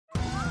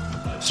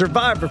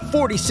Survivor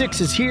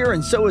 46 is here,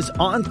 and so is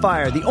On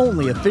Fire, the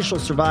only official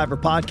Survivor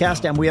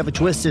podcast, and we have a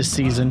twist this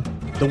season.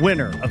 The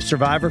winner of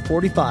Survivor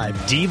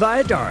 45, Dee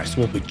Valladares,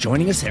 will be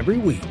joining us every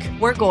week.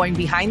 We're going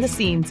behind the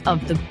scenes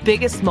of the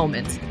biggest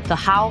moments, the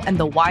how and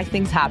the why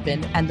things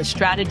happen, and the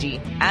strategy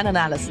and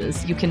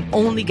analysis you can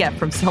only get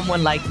from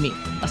someone like me,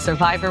 a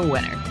Survivor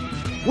winner.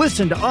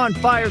 Listen to On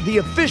Fire, the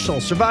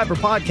official Survivor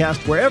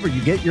podcast, wherever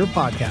you get your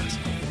podcast.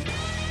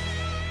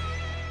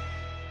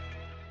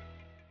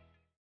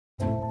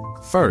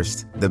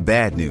 First, the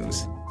bad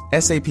news.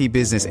 SAP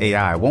Business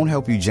AI won't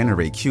help you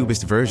generate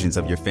cubist versions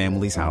of your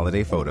family's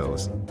holiday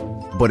photos.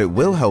 But it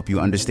will help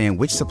you understand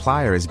which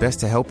supplier is best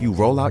to help you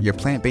roll out your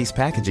plant-based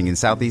packaging in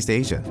Southeast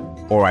Asia,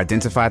 or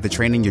identify the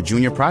training your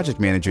junior project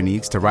manager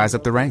needs to rise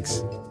up the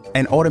ranks,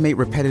 and automate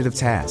repetitive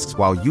tasks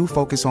while you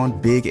focus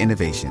on big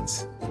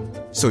innovations,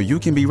 so you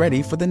can be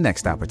ready for the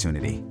next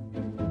opportunity.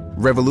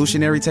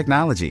 Revolutionary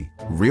technology,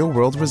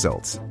 real-world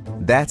results.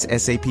 That's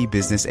SAP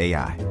Business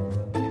AI.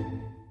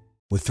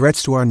 With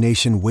threats to our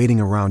nation waiting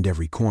around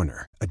every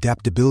corner,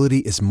 adaptability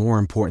is more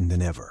important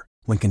than ever.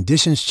 When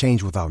conditions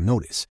change without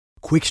notice,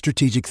 quick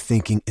strategic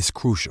thinking is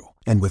crucial.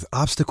 And with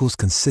obstacles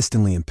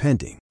consistently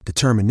impending,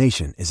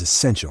 determination is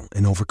essential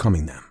in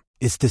overcoming them.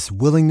 It's this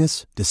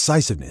willingness,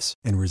 decisiveness,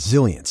 and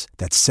resilience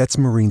that sets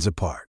Marines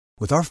apart.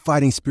 With our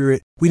fighting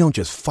spirit, we don't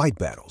just fight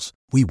battles,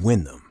 we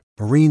win them.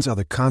 Marines are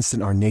the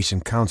constant our nation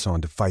counts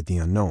on to fight the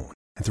unknown.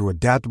 And through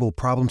adaptable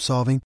problem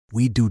solving,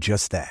 we do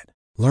just that.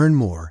 Learn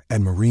more at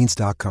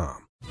marines.com.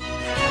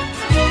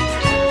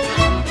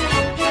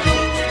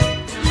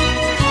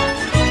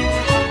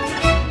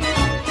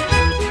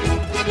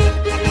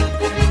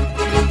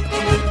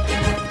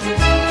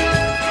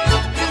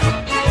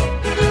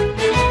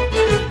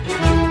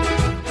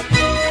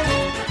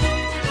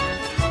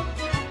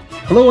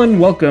 Hello and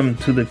welcome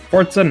to the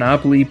Forza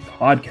Napoli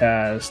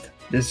podcast.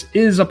 This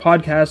is a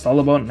podcast all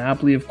about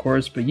Napoli, of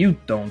course, but you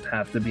don't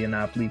have to be a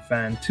Napoli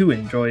fan to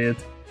enjoy it.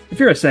 If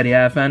you're a Serie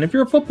A fan, if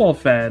you're a football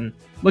fan,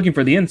 looking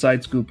for the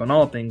inside scoop on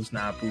all things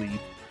Napoli,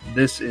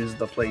 this is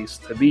the place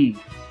to be.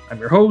 I'm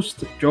your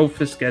host, Joe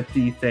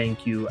Fischetti.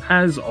 Thank you,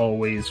 as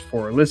always,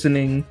 for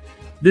listening.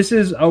 This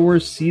is our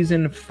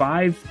Season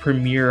 5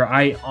 premiere.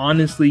 I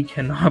honestly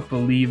cannot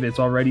believe it's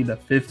already the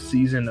 5th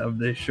season of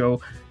this show.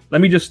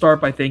 Let me just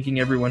start by thanking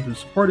everyone who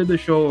supported the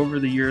show over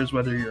the years,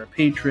 whether you're a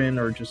patron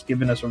or just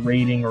giving us a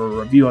rating or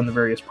a review on the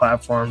various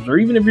platforms, or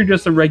even if you're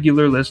just a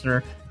regular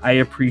listener. I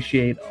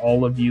appreciate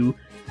all of you.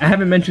 I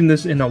haven't mentioned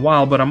this in a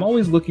while, but I'm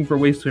always looking for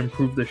ways to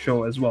improve the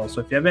show as well. So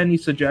if you have any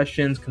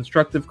suggestions,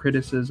 constructive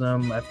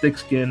criticism, thick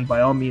skin,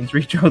 by all means,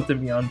 reach out to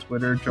me on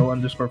Twitter,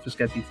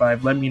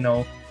 Joe_Fischetti5. Let me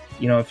know,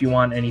 if you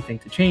want anything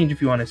to change,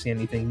 if you want to see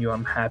anything new,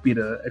 I'm happy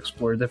to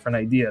explore different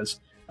ideas.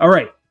 All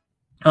right.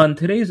 On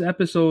today's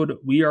episode,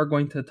 we are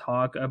going to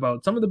talk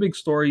about some of the big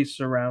stories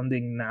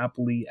surrounding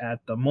Napoli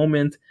at the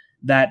moment.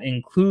 That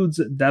includes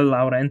De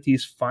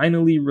Laurentiis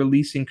finally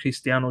releasing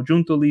Cristiano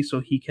Giuntoli so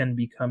he can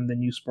become the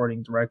new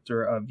sporting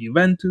director of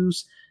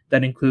Juventus.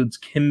 That includes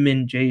Kim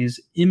Min-jae's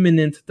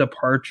imminent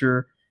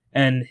departure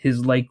and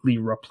his likely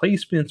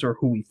replacements, or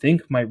who we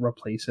think might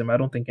replace him. I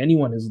don't think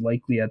anyone is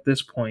likely at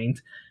this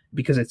point,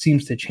 because it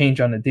seems to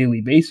change on a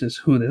daily basis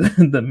who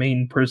the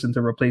main person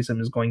to replace him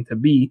is going to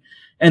be.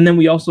 And then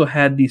we also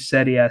had the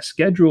Serie A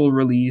schedule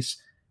release,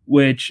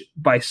 which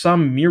by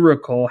some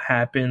miracle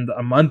happened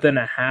a month and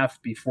a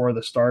half before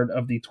the start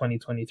of the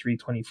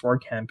 2023-24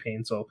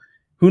 campaign. So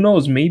who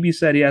knows, maybe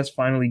Serie A is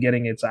finally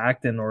getting its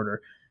act in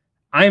order.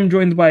 I am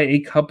joined by a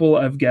couple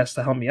of guests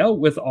to help me out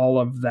with all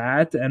of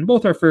that, and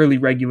both are fairly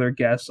regular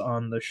guests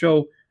on the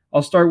show.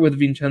 I'll start with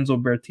Vincenzo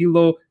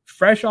Bertillo,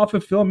 fresh off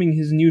of filming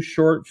his new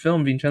short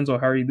film. Vincenzo,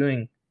 how are you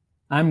doing?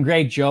 I'm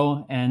great,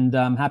 Joe, and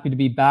I'm happy to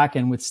be back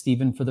and with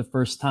Steven for the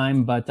first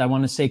time. But I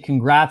want to say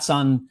congrats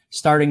on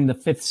starting the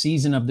 5th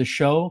season of the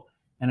show.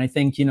 And I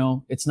think,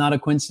 it's not a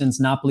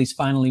coincidence Napoli's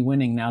finally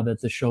winning now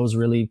that the show's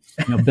really,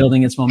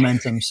 building its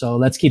momentum. So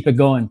let's keep it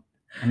going.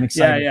 I'm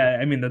excited. Yeah.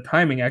 I mean, the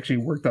timing actually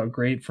worked out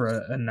great for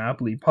a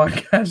Napoli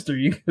podcaster.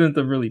 You couldn't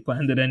have really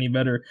planned it any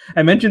better.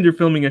 I mentioned you're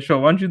filming a show.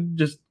 Why don't you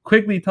just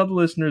quickly tell the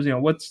listeners,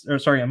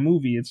 a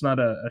movie. It's not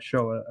a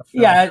show, a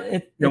film. Yeah,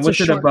 what's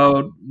it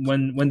about?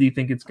 When do you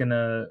think it's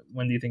gonna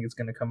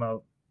come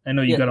out? I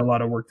know you got a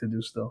lot of work to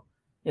do still.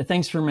 Yeah,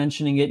 thanks for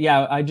mentioning it.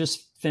 Yeah, I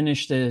just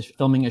finished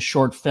filming a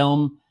short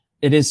film.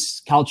 It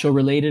is calcio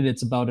related.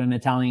 It's about an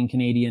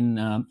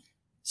Italian-Canadian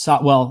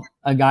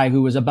a guy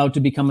who was about to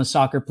become a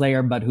soccer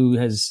player, but who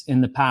has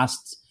in the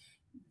past,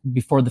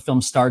 before the film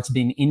starts,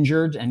 been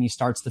injured, and he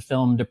starts the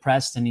film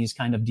depressed, and he's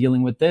kind of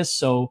dealing with this.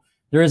 So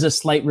there is a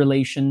slight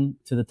relation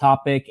to the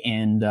topic,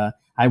 and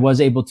I was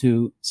able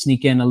to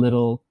sneak in a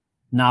little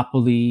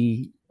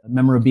Napoli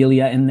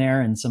memorabilia in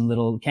there and some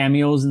little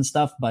cameos and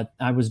stuff, but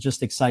I was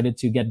just excited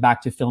to get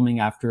back to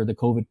filming after the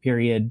COVID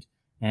period.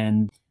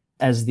 And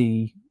as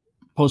the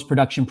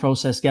post-production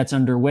process gets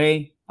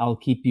underway, I'll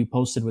keep you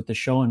posted with the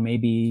show, and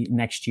maybe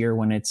next year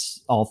when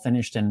it's all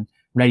finished and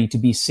ready to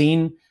be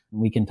seen,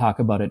 we can talk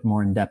about it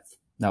more in depth.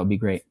 That would be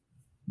great.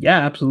 Yeah,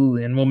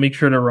 absolutely. And we'll make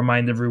sure to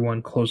remind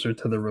everyone closer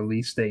to the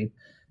release date.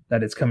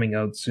 that it's coming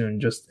out soon.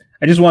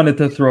 I just wanted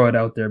to throw it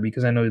out there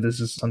because I know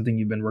this is something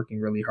you've been working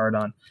really hard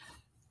on.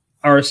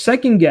 Our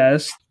second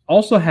guest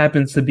also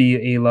happens to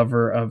be a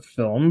lover of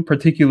film,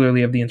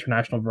 particularly of the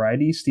international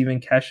variety. Stephen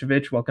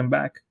Kashevich, welcome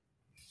back.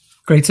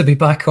 Great to be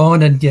back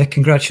on, and yeah,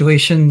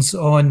 congratulations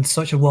on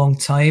such a long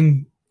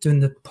time doing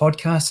the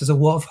podcast. There's a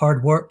lot of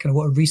hard work and a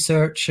lot of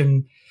research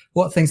and a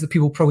lot of things that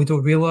people probably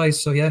don't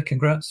realize. So yeah,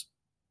 congrats.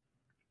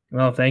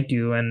 Well, thank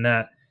you. And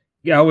I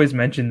always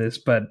mention this,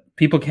 but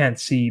people can't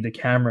see the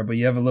camera, but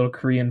you have a little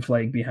Korean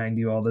flag behind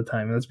you all the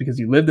time. And that's because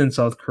you lived in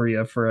South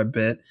Korea for a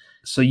bit.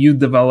 So you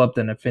developed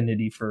an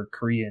affinity for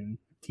Korean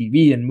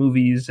TV and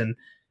movies. And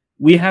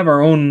we have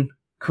our own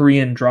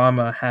Korean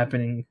drama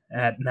happening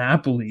at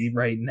Napoli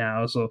right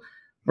now. So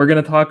we're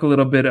going to talk a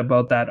little bit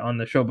about that on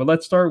the show. But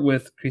let's start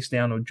with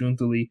Cristiano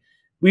Giuntoli.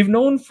 We've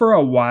known for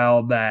a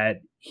while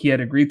that he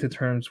had agreed to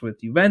terms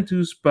with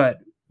Juventus, but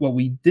what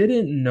we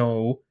didn't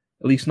know,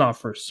 at least not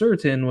for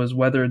certain, was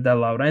whether De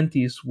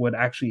Laurentiis would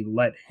actually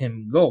let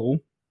him go.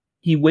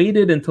 He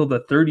waited until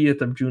the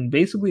 30th of June,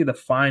 basically the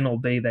final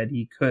day that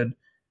he could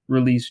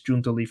release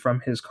Giuntoli from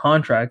his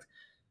contract.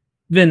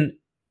 Then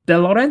De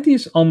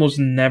Laurentiis almost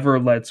never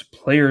lets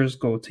players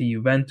go to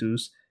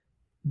Juventus.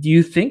 Do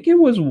you think it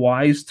was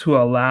wise to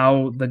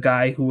allow the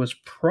guy who was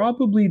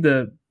probably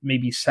the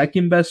maybe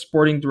second best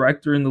sporting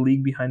director in the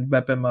league behind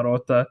Beppe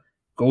Marotta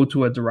go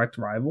to a direct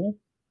rival?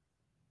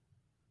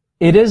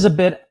 It is a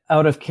bit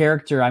out of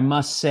character, I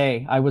must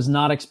say. I was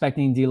not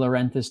expecting De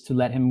Laurentiis to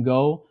let him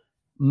go.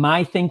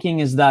 My thinking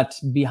is that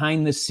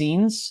behind the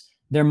scenes,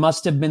 there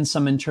must have been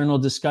some internal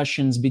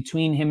discussions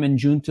between him and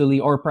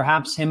Giuntoli, or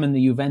perhaps him and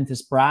the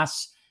Juventus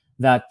brass,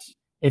 that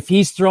if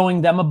he's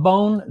throwing them a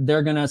bone,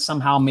 they're going to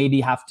somehow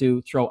maybe have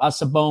to throw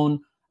us a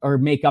bone or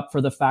make up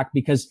for the fact,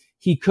 because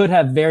he could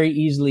have very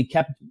easily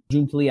kept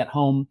Giuntoli at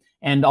home.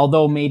 And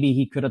although maybe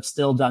he could have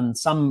still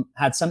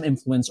had some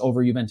influence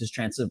over Juventus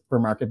transfer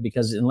market,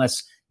 because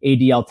unless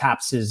ADL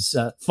taps his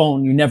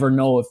phone, you never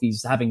know if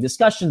he's having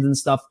discussions and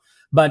stuff.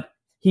 But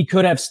he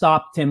could have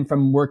stopped him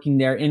from working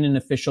there in an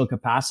official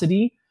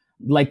capacity,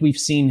 like we've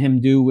seen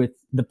him do with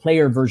the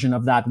player version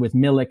of that with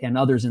Milik and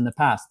others in the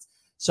past.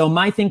 So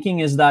my thinking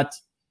is that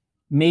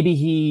maybe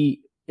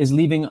he is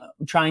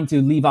trying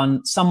to leave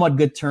on somewhat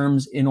good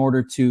terms in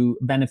order to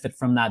benefit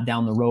from that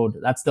down the road.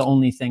 That's the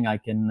only thing I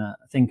can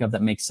think of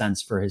that makes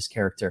sense for his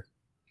character.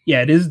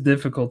 Yeah, it is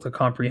difficult to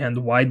comprehend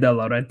why De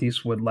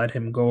Laurentiis would let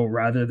him go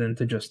rather than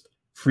to just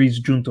freeze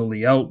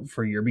Giuntoli out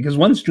for a year. Because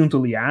once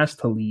Giuntoli asked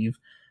to leave,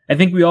 I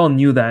think we all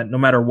knew that no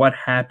matter what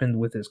happened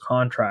with his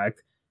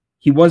contract,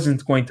 he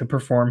wasn't going to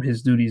perform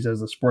his duties as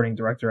the sporting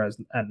director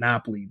at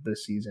Napoli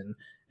this season.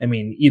 I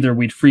mean, either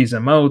we'd freeze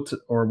him out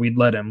or we'd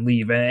let him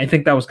leave. And I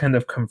think that was kind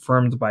of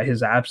confirmed by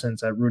his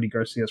absence at Rudy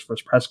Garcia's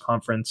first press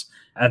conference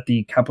at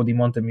the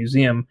Capodimonte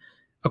Museum.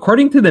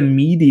 According to the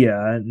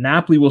media,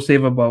 Napoli will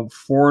save about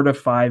 4 to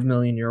 5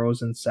 million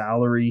euros in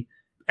salary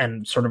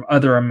and sort of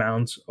other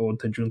amounts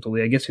owed to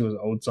Giuntoli. I guess he was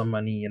owed some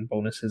money and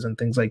bonuses and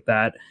things like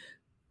that.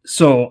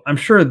 So I'm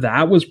sure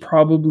that was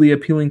probably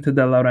appealing to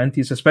De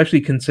Laurentiis, especially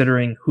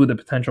considering who the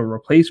potential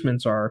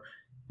replacements are.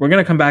 We're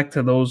going to come back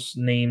to those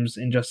names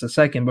in just a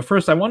second. But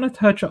first, I want to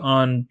touch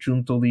on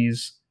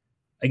Giuntoli's,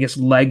 I guess,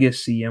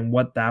 legacy and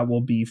what that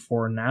will be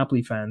for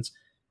Napoli fans.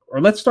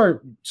 Or let's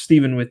start,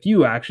 Stephen, with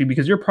you, actually,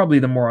 because you're probably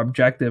the more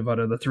objective out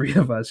of the three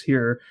of us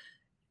here.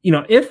 You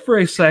know, if for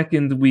a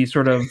second we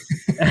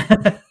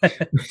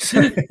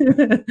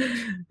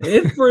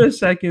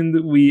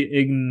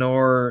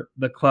ignore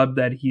the club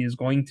that he is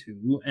going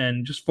to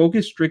and just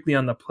focus strictly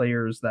on the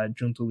players that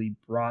Giuntoli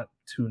brought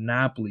to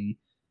Napoli,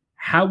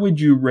 how would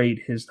you rate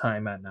his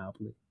time at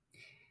Napoli?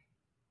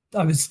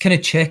 I was kind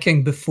of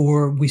checking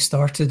before we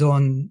started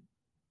on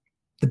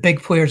the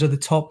big players or the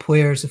top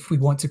players, if we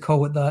want to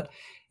call it that.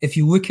 If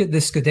you look at the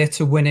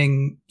Scudetto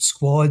winning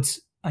squad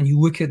and you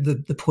look at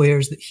the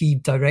players that he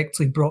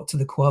directly brought to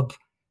the club,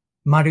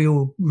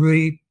 Mario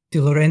Rui, Di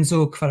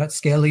Lorenzo,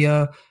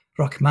 Kvaratskhelia,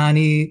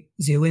 Rachmani,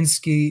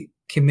 Zielinski,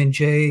 Kim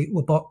Min-jae,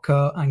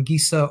 Lobotka,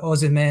 Anguissa,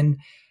 Osimhen,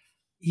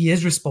 he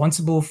is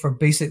responsible for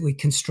basically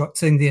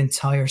constructing the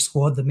entire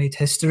squad that made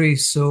history.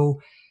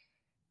 So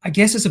I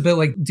guess it's a bit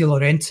like De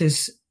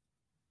Laurentiis.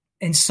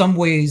 In some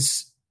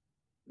ways,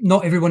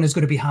 not everyone is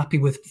going to be happy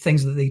with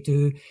things that they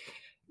do.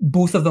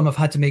 Both of them have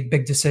had to make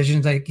big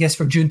decisions. I guess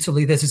for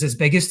Giuntoli, this is his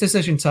biggest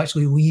decision, to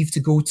actually leave to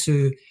go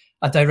to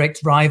a direct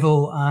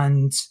rival,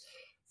 and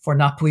for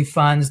Napoli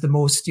fans, the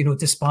most,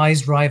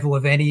 despised rival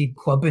of any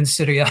club in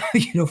Serie A,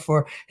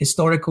 for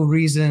historical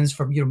reasons,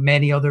 for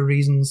many other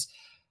reasons.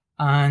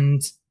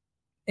 And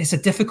it's a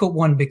difficult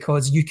one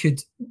because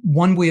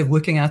one way of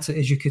looking at it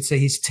is you could say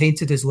he's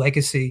tainted his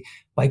legacy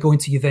by going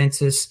to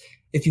Juventus.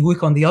 If you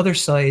look on the other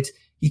side,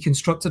 he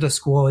constructed a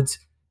squad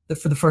that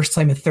for the first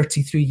time in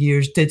 33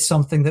 years did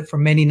something that for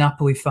many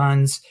Napoli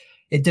fans,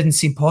 it didn't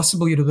seem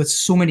possible. With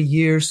so many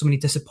years, so many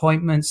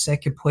disappointments,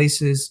 second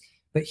places,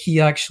 but he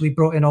actually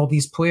brought in all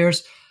these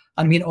players.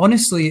 I mean,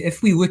 honestly,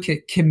 if we look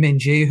at Kim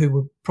Min-jae, who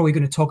we're probably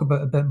going to talk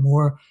about a bit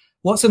more,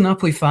 lots of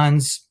Napoli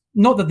fans,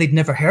 not that they'd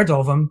never heard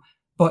of him,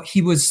 but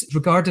he was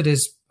regarded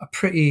as a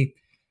pretty,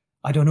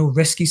 I don't know,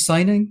 risky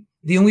signing.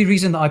 The only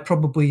reason that I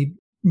probably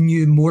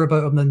knew more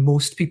about him than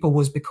most people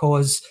was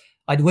because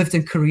I'd lived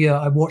in Korea.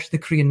 I watched the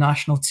Korean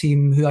national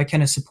team, who I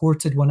kind of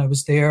supported when I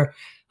was there.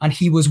 And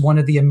he was one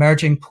of the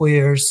emerging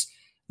players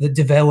that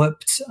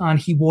developed, and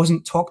he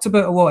wasn't talked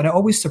about a lot. And it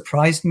always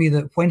surprised me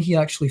that when he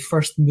actually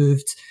first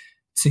moved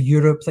to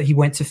Europe, that he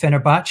went to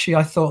Fenerbahce.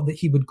 I thought that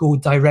he would go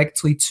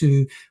directly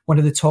to one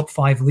of the top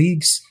 5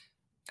 leagues.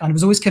 And it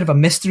was always kind of a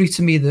mystery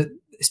to me that,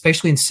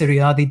 especially in Serie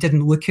A, they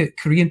didn't look at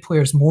Korean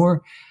players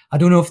more. I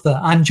don't know if the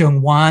An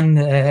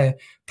Jung-wan,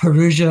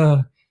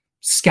 Perugia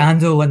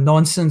scandal and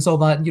nonsense, all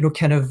that,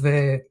 kind of,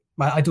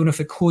 I don't know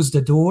if it closed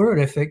the door or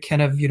if it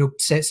kind of,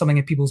 set something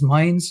in people's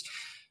minds.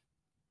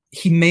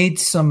 He made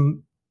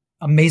some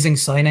amazing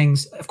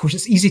signings. Of course,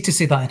 it's easy to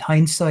say that in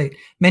hindsight.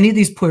 Many of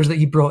these players that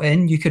he brought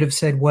in, you could have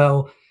said,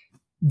 well,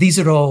 these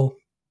are all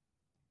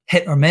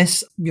hit or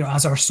miss,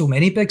 as are so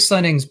many big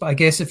signings. But I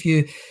guess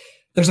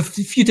there's a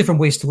few different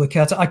ways to look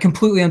at it. I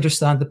completely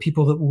understand the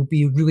people that will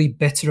be really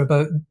bitter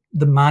about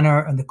the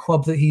manner and the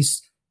club that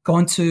he's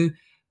gone to.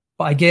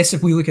 But I guess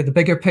if we look at the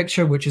bigger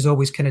picture, which is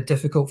always kind of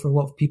difficult for a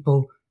lot of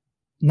people,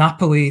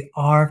 Napoli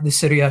are the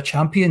Serie A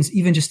champions.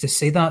 Even just to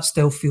say that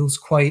still feels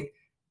quite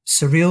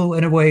surreal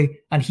in a way,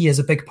 and he is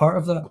a big part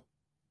of that.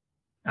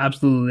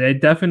 Absolutely. I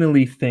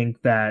definitely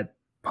think that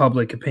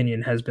public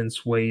opinion has been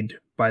swayed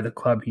by the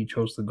club he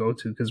chose to go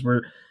to, because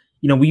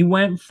we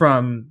went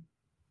from,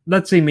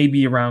 let's say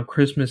maybe around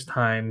Christmas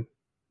time,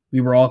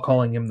 we were all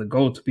calling him the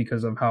GOAT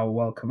because of how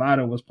well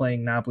Cavada was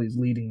playing. Napoli's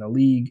leading the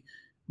league,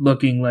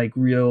 looking like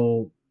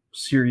real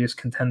serious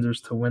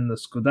contenders to win the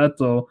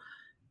Scudetto.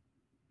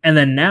 And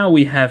then now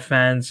we have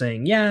fans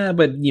saying, yeah,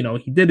 but,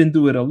 he didn't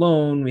do it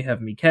alone. We have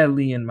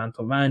Michele and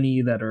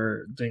Mantovani that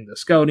are doing the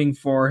scouting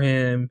for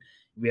him.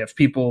 We have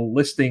people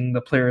listing the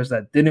players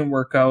that didn't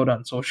work out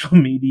on social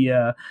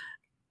media.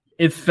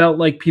 It felt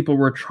like people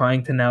were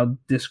trying to now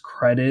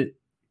discredit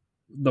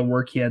the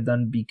work he had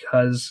done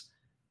because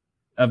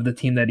of the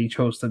team that he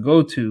chose to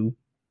go to.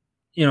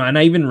 And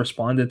I even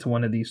responded to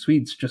one of these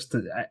tweets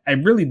I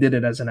really did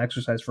it as an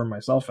exercise for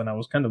myself, and I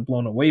was kind of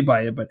blown away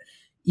by it. But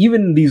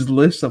even these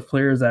lists of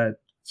players that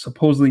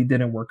supposedly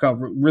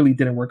really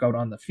didn't work out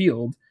on the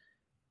field,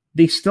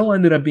 they still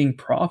ended up being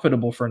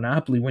profitable for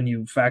Napoli when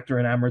you factor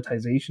in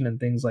amortization and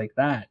things like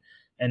that.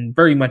 And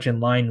very much in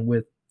line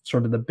with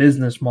sort of the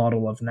business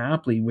model of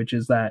Napoli, which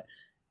is that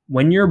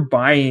when you're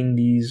buying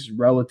these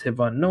relative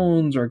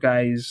unknowns or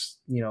guys,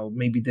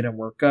 maybe didn't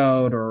work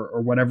out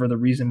or whatever the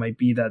reason might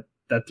be that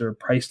their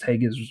price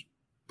tag is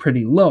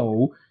pretty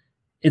low,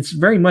 it's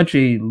very much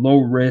a low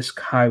risk,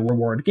 high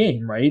reward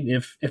game, right?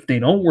 If they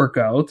don't work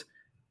out,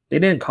 they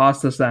didn't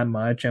cost us that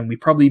much, and we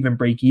probably even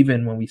break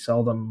even when we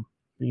sell them.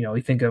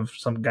 You think of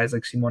some guys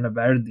like Simone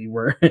Verdi,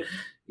 where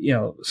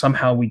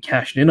somehow we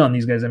cashed in on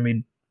these guys and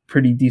made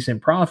pretty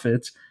decent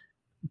profits.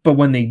 But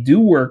when they do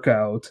work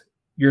out,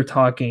 you're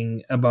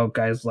talking about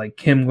guys like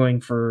Kim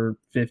going for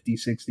 50,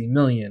 60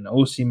 million,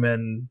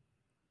 Osimhen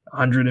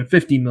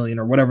 150 million,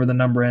 or whatever the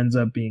number ends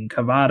up being.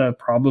 Cavada,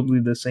 probably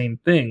the same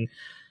thing.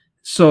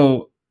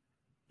 So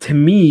to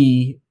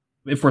me,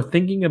 if we're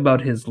thinking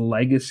about his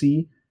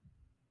legacy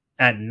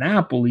at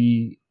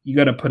Napoli, you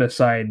got to put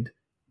aside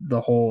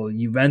the whole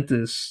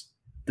Juventus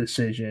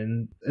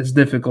decision, as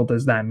difficult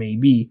as that may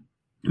be.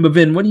 But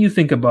Vin, what do you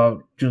think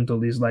about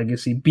Giuntoli's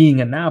legacy?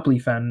 Being a Napoli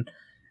fan,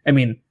 I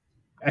mean,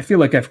 I feel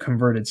like I've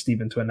converted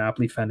Steve into a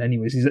Napoli fan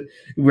anyways.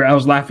 I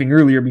was laughing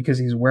earlier because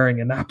he's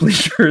wearing a Napoli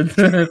shirt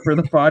for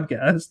the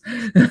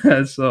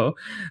podcast. So,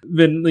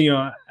 Vin,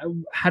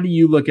 how do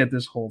you look at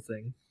this whole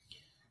thing?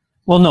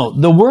 Well, no,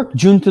 the work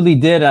Giuntoli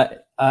did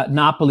at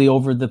Napoli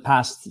over the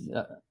past,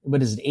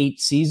 8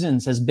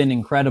 seasons has been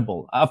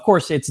incredible. Of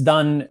course,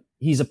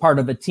 he's a part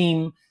of a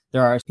team.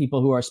 There are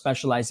people who are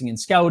specializing in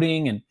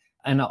scouting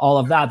and all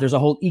of that. There's a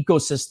whole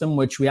ecosystem,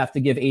 which we have to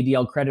give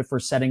ADL credit for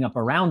setting up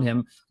around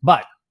him.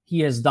 But he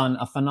has done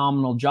a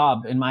phenomenal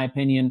job. In my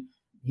opinion,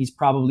 he's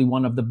probably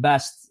one of the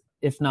best,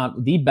 if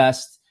not the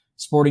best,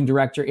 sporting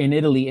director in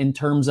Italy in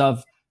terms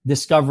of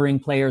discovering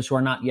players who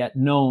are not yet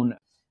known.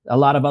 A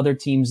lot of other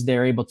teams,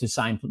 they're able to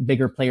sign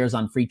bigger players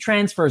on free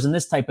transfers and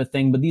this type of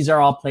thing, but these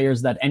are all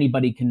players that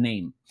anybody can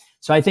name.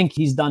 So I think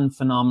he's done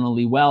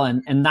phenomenally well.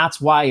 And that's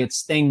why it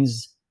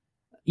stings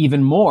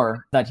even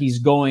more that he's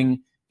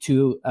going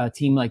to a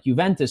team like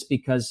Juventus,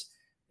 because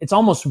it's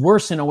almost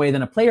worse in a way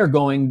than a player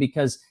going,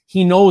 because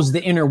he knows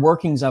the inner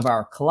workings of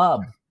our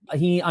club.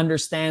 He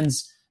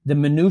understands the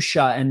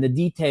minutia and the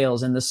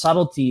details and the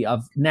subtlety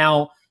of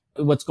now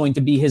what's going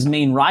to be his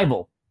main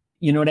rival.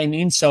 You know what I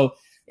mean? So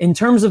in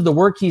terms of the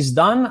work he's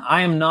done,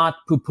 I am not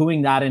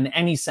poo-pooing that in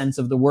any sense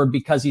of the word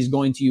because he's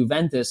going to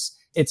Juventus.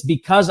 It's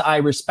because I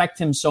respect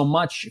him so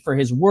much for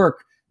his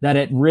work that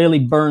it really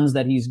burns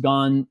that he's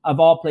gone, of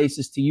all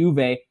places, to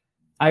Juve.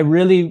 I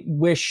really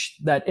wish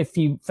that if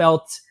he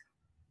felt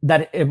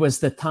that it was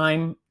the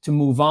time to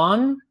move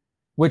on,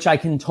 which I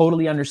can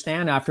totally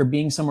understand after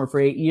being somewhere for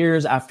 8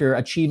 years, after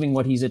achieving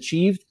what he's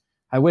achieved,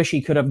 I wish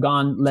he could have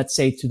gone, let's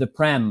say, to the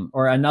Prem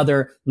or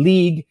another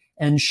league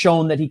and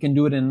shown that he can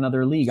do it in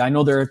another league. I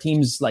know there are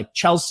teams like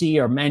Chelsea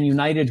or Man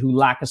United who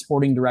lack a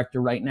sporting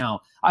director right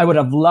now. I would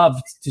have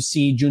loved to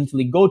see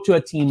Giuntoli go to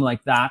a team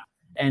like that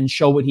and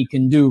show what he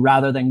can do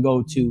rather than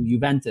go to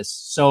Juventus.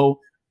 So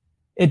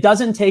it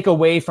doesn't take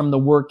away from the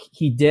work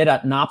he did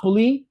at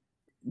Napoli,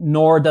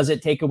 nor does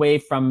it take away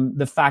from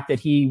the fact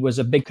that he was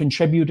a big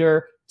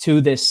contributor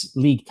to this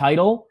league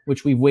title,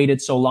 which we've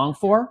waited so long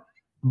for.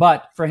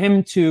 But for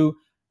him to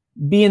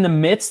be in the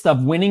midst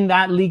of winning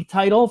that league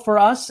title for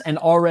us and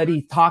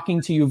already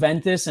talking to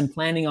Juventus and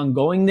planning on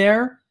going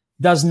there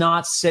does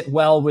not sit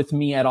well with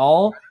me at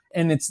all.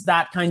 And it's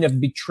that kind of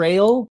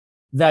betrayal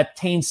that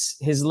taints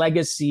his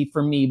legacy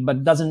for me,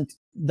 but doesn't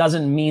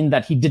mean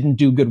that he didn't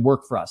do good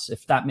work for us,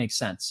 if that makes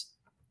sense.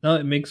 No,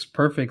 it makes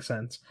perfect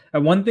sense.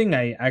 One thing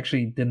I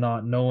actually did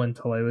not know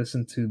until I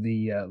listened to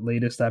the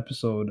latest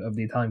episode of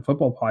the Italian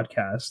Football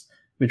Podcast,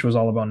 which was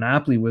all about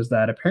Napoli, was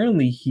that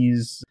apparently he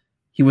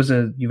was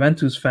a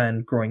Juventus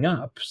fan growing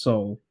up.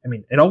 So, I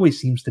mean, it always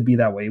seems to be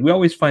that way. We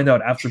always find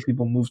out after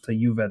people move to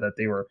Juve that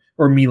they were,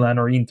 or Milan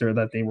or Inter,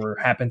 that they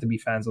happened to be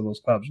fans of those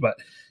clubs. But,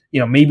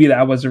 maybe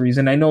that was the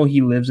reason. I know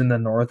he lives in the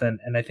north, and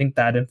I think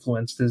that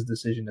influenced his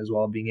decision as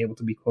well, being able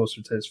to be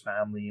closer to his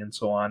family and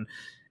so on.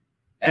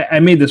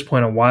 I made this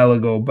point a while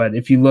ago, but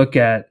if you look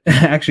at,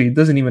 actually, it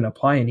doesn't even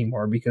apply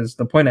anymore, because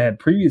the point I had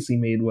previously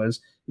made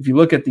was, if you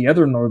look at the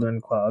other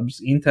northern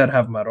clubs, Inter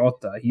have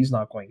Marotta. He's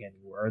not going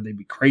anywhere. They'd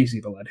be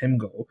crazy to let him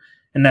go.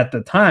 And at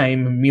the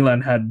time,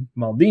 Milan had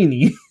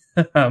Maldini,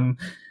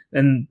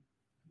 and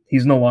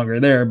he's no longer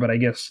there. But I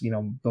guess,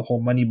 the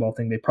whole Moneyball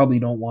thing, they probably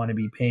don't want to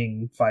be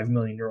paying 5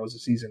 million euros a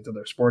season to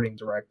their sporting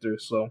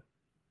directors. So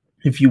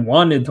if you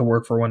wanted to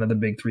work for one of the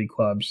big three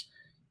clubs,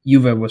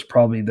 Juve was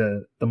probably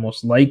the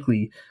most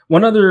likely.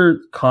 One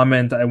other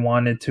comment I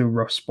wanted to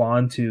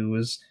respond to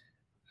is,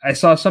 I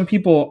saw some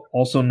people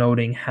also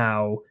noting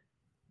how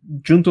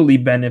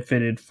Giuntoli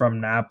benefited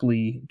from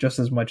Napoli just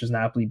as much as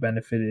Napoli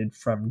benefited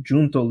from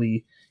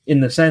Giuntoli, in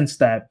the sense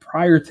that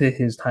prior to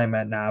his time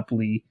at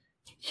Napoli,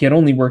 he had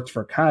only worked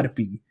for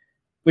Carpi,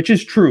 which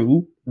is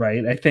true,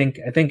 right? I think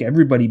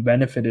everybody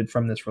benefited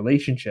from this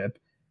relationship,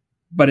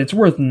 but it's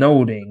worth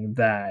noting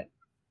that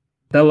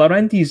De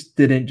Laurentiis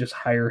didn't just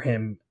hire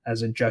him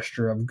as a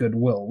gesture of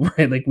goodwill,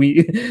 right? Like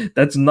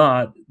that's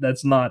not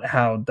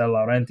how De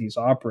Laurentiis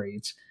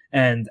operates.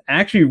 And I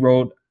actually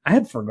I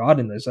had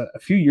forgotten this a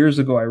few years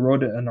ago. I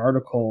wrote an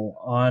article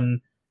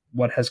on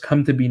what has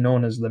come to be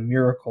known as the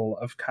miracle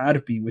of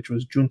Carpi, which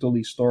was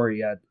Giuntoli's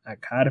story at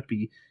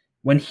Carpi.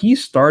 When he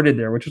started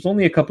there, which was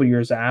only a couple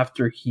years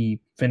after he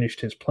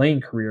finished his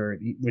playing career,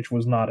 which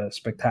was not a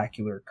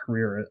spectacular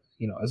career,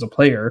 as a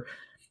player,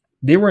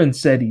 they were in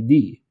Serie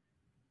D.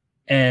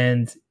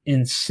 And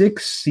in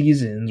 6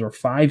 seasons or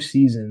 5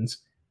 seasons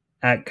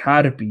at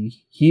Carpi,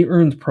 he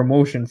earned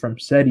promotion from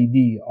Serie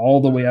D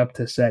all the way up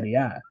to Serie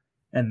A.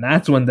 And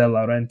that's when De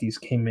Laurentiis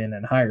came in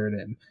and hired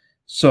him.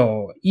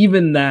 So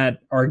even that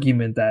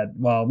argument that,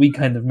 well, we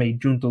kind of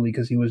made Giuntoli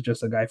because he was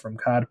just a guy from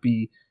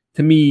Carpi,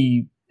 to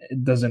me,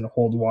 it doesn't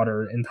hold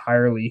water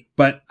entirely.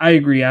 But I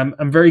agree. I'm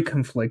very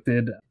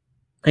conflicted.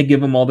 I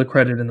give him all the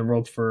credit in the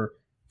world for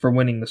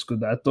winning the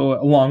Scudetto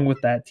along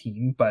with that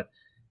team. But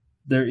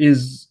there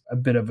is a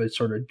bit of a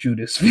sort of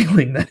Judas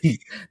feeling that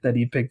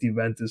he picked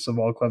Juventus of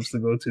all clubs to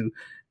go to.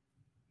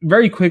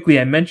 Very quickly,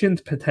 I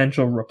mentioned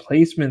potential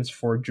replacements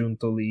for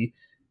Giuntoli.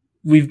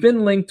 We've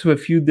been linked to a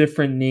few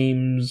different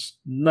names,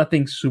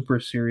 nothing super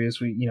serious.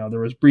 There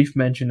was brief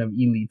mention of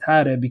Ili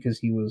Tare because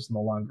he was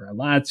no longer at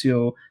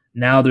Lazio.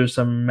 Now there's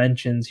some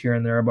mentions here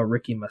and there about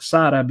Ricky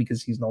Massara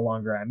because he's no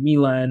longer at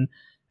Milan.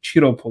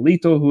 Ciro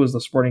Polito, who was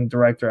the sporting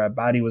director at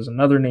Bari, was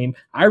another name.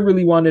 I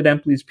really wanted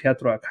Empoli's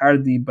Pietro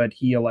Accardi, but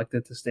he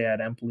elected to stay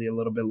at Empoli a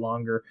little bit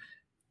longer.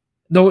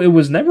 Though it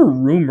was never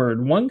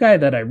rumored, one guy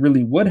that I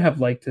really would have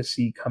liked to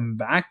see come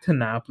back to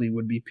Napoli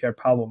would be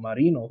Pierpaolo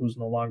Marino, who's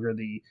no longer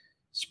the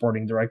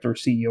sporting director or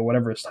CEO,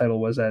 whatever his title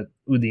was at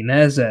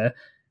Udinese,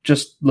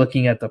 just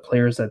looking at the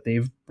players that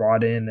they've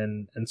brought in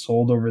and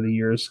sold over the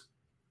years.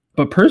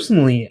 But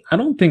personally, I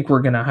don't think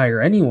we're going to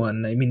hire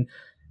anyone. I mean,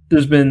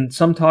 there's been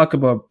some talk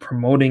about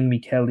promoting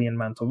Michele and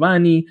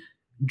Mantovani.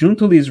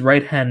 Giuntoli's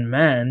right-hand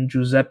man,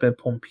 Giuseppe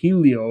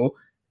Pompilio,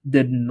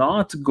 did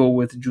not go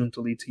with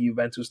Giuntoli to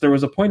Juventus. There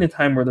was a point in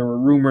time where there were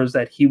rumors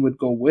that he would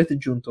go with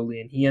Giuntoli,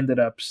 and he ended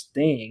up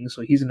staying.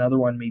 So he's another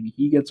one. Maybe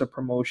he gets a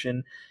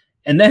promotion.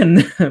 And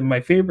then my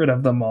favorite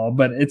of them all,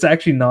 but it's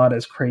actually not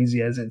as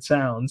crazy as it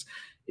sounds,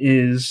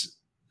 is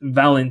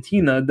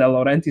Valentina, De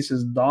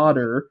Laurentiis'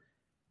 daughter.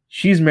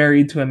 She's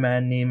married to a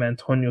man named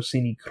Antonio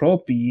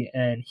Sinicropi,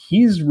 and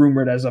he's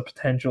rumored as a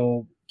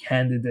potential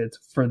candidate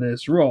for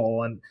this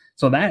role. And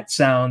so that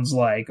sounds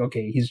like,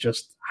 okay, he's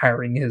just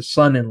hiring his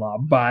son-in-law,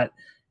 but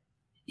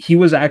he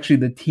was actually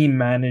the team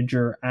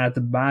manager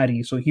at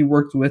Bari, so he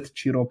worked with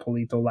Ciro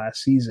Polito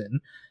last season.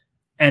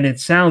 And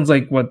it sounds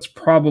like what's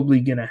probably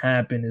going to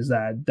happen is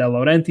that De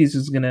Laurentiis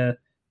is going to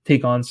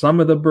take on some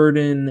of the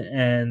burden,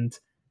 and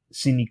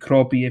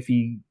Sinicropi, if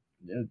he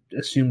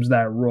assumes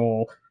that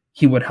role,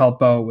 he would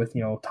help out with,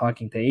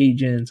 talking to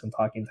agents and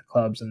talking to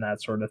clubs and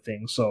that sort of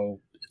thing. So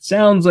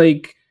sounds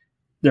like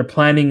they're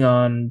planning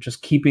on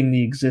just keeping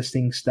the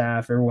existing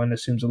staff. Everyone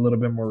assumes a little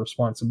bit more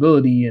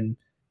responsibility, and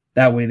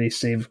that way they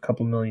save a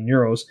couple million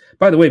euros.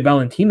 By the way,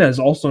 Valentina is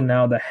also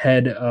now the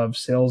head of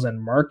sales and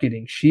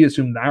marketing. She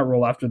assumed that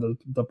role after the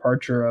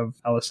departure of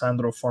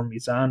Alessandro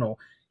Formizano.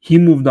 He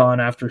moved on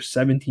after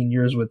 17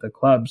 years with the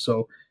club.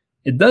 So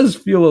it does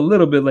feel a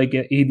little bit like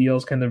ADL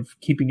is kind of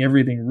keeping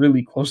everything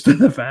really close to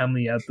the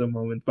family at the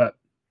moment, but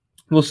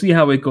we'll see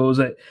how it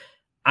goes.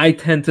 I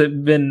tend to,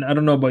 Vin, I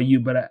don't know about you,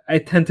 but I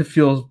tend to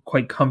feel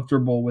quite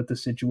comfortable with the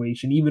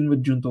situation, even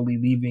with Giuntoli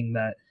leaving,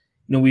 that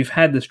we've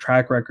had this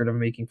track record of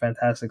making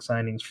fantastic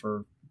signings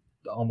for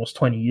almost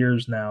 20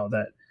 years now,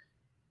 that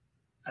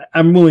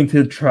I'm willing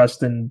to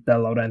trust in De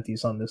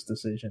Laurentiis on this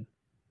decision.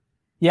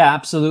 Yeah,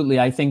 absolutely.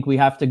 I think we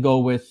have to go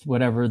with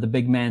whatever the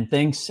big man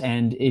thinks.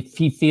 And if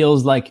he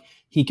feels like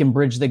he can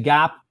bridge the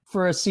gap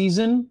for a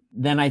season,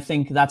 then I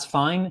think that's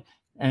fine,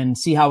 and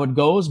see how it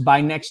goes. By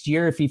next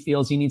year, if he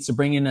feels he needs to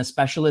bring in a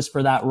specialist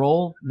for that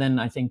role, then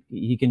I think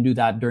he can do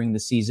that during the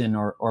season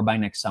or by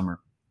next summer.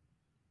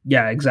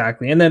 Yeah,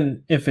 exactly. And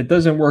then if it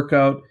doesn't work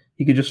out,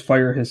 he could just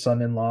fire his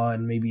son-in-law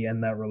and maybe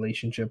end that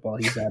relationship while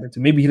he's at it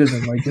too. Maybe he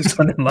doesn't like his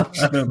son-in-law.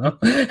 I don't know.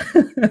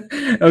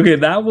 Okay,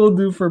 that will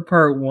do for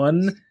part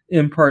one.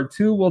 In part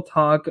two, we'll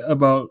talk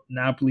about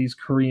Napoli's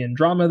Korean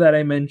drama that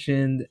I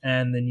mentioned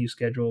and the new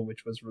schedule,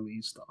 which was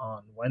released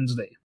on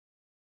Wednesday.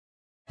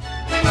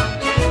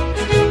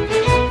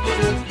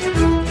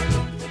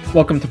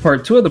 Welcome to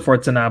part two of the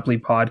Forza Napoli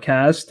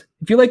podcast.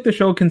 If you like the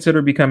show,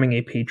 consider becoming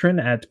a patron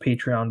at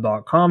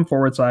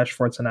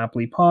patreon.com/Forza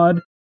Napoli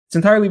pod. It's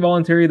entirely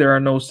voluntary. There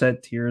are no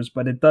set tiers,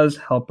 but it does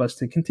help us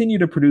to continue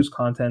to produce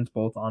content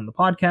both on the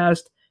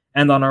podcast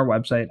and on our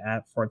website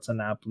at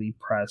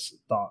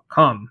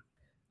forzanapolipress.com.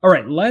 All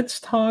right, let's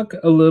talk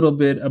a little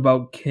bit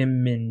about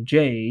Kim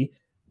Min-jae.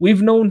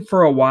 We've known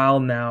for a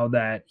while now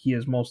that he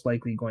is most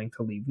likely going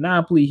to leave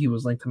Napoli. He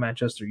was linked to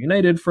Manchester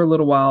United for a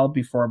little while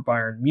before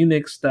Bayern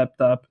Munich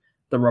stepped up.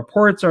 The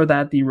reports are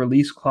that the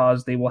release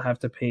clause they will have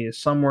to pay is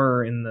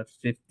somewhere in the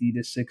 50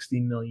 to 60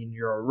 million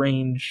euro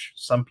range.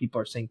 Some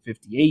people are saying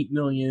 58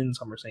 million.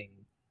 Some are saying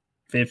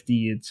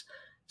 50. It's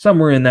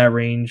somewhere in that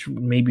range.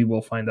 Maybe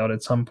we'll find out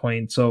at some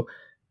point. So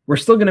we're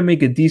still going to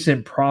make a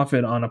decent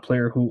profit on a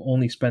player who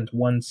only spent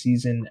one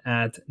season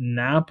at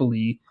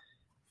Napoli.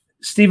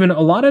 Stephen, a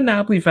lot of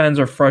Napoli fans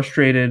are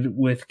frustrated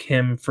with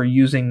Kim for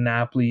using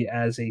Napoli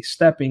as a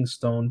stepping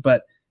stone,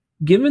 but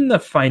given the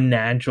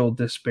financial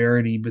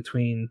disparity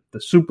between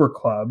the super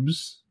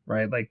clubs,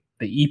 right, like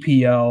the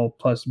EPL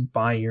plus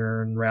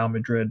Bayern, Real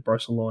Madrid,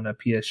 Barcelona,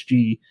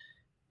 PSG,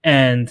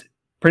 and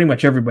pretty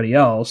much everybody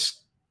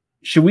else,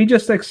 should we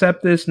just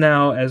accept this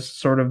now as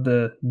sort of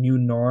the new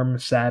norm,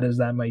 sad as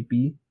that might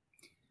be?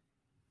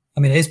 I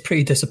mean, it is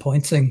pretty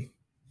disappointing.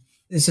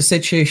 It's a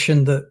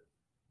situation that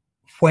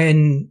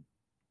when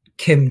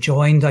Kim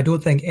joined, I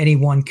don't think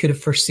anyone could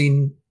have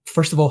foreseen,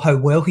 first of all, how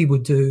well he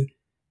would do.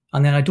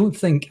 And then I don't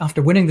think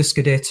after winning the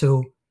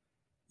Scudetto,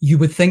 you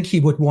would think he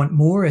would want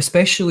more,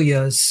 especially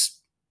as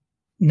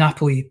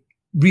Napoli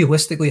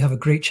realistically have a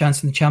great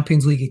chance in the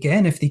Champions League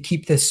again if they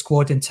keep this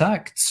squad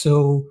intact.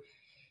 So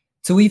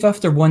to leave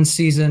after one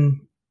season,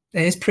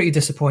 it is pretty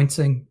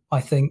disappointing, I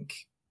think.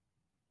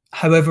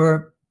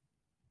 However,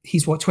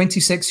 he's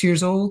 26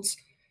 years old.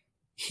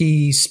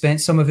 He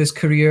spent some of his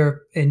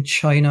career in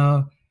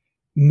China.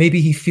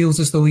 Maybe he feels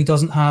as though he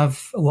doesn't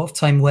have a lot of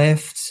time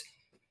left.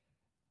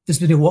 There's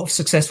been a lot of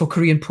successful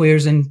Korean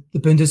players in the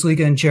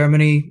Bundesliga in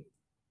Germany.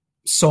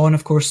 Son,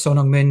 of course, Son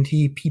Heung-min,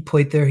 he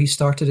played there. He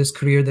started his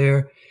career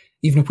there.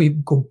 Even if we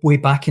go way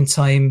back in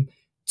time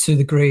to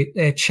the great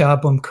Cha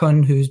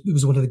Bum-kun, who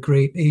was one of the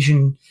great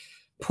Asian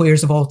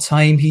players of all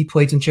time, he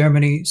played in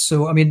Germany.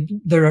 So, I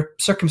mean, there are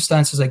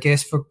circumstances, I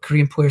guess, for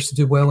Korean players to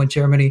do well in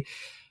Germany.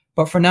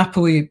 But for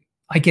Napoli,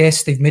 I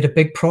guess they've made a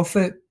big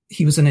profit.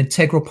 He was an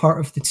integral part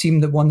of the team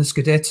that won the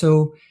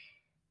Scudetto.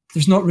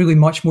 There's not really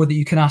much more that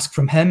you can ask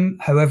from him.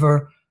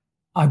 However,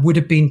 I would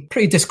have been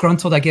pretty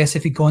disgruntled, I guess,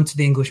 if he'd gone to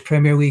the English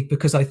Premier League,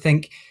 because I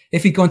think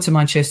if he'd gone to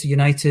Manchester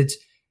United,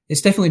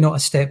 it's definitely not a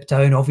step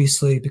down,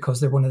 obviously,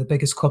 because they're one of the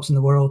biggest clubs in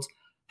the world.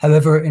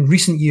 However, in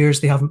recent years,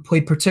 they haven't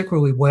played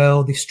particularly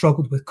well. They've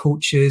struggled with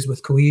coaches,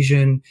 with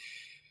cohesion,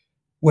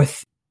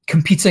 with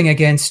competing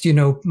against,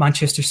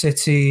 Manchester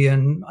City.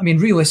 And I mean,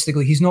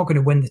 realistically, he's not going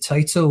to win the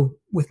title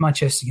with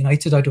Manchester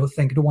United, I don't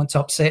think. I don't want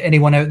to upset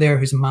anyone out there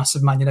who's a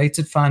massive Man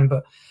United fan,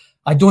 but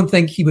I don't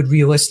think he would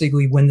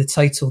realistically win the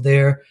title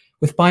there.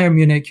 With Bayern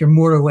Munich, you're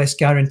more or less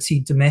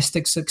guaranteed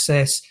domestic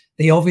success.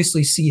 They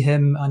obviously see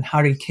him and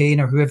Harry Kane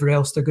or whoever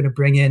else they're going to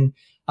bring in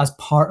as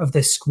part of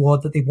this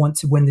squad that they want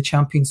to win the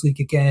Champions League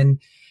again.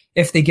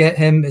 If they get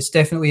him, it's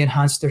definitely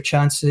enhanced their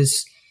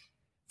chances.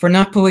 For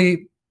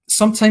Napoli,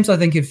 sometimes I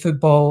think in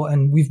football,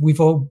 and we've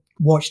all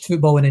watched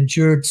football and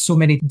endured so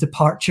many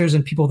departures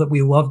and people that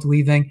we loved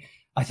leaving,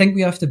 I think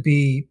we have to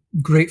be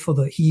grateful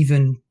that he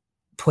even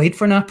played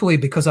for Napoli,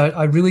 because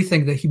I really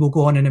think that he will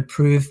go on and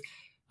improve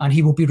and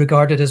he will be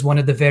regarded as one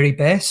of the very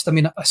best. I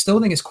mean, I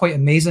still think it's quite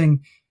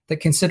amazing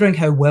that considering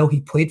how well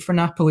he played for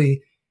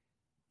Napoli,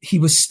 he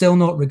was still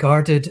not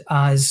regarded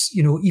as,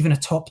 even a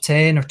top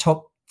 10 or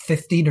top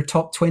 15 or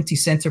top 20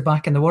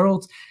 centre-back in the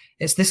world.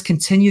 It's this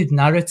continued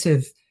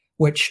narrative,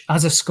 which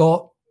as a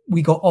Scot,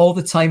 we got all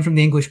the time from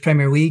the English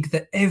Premier League,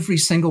 that every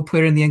single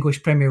player in the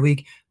English Premier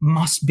League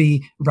must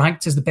be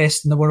ranked as the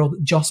best in the world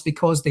just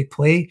because they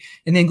play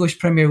in the English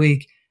Premier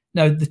League.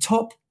 Now, the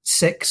top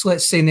 6,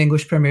 let's say, in the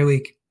English Premier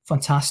League,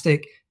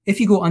 fantastic. If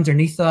you go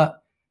underneath that,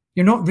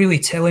 you're not really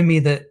telling me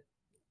that,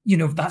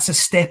 that's a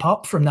step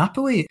up from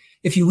Napoli.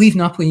 If you leave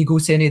Napoli and you go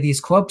to any of these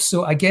clubs.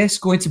 So I guess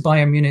going to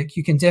Bayern Munich,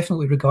 you can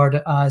definitely regard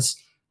it as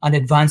an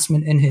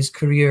advancement in his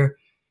career.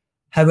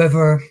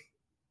 However,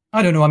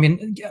 I don't know. I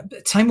mean,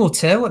 time will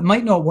tell. It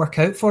might not work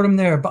out for him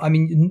there, but I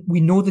mean, we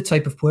know the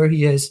type of player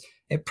he is.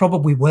 It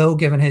probably will,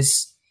 given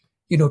his,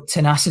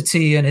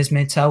 tenacity and his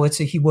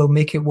mentality. He will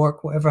make it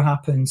work, whatever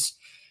happens.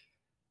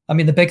 I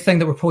mean, the big thing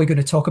that we're probably going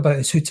to talk about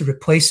is who to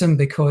replace him,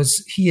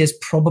 because he is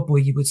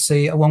probably, you would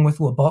say, along with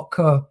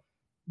Lobotka,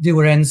 Di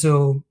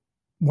Lorenzo,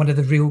 one of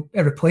the real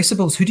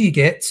irreplaceables. Who do you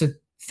get to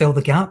fill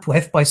the gap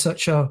left by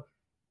such a,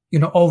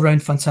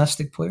 all-round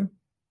fantastic player?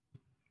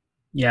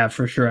 Yeah,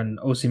 for sure. And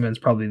Osimhen's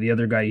probably the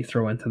other guy you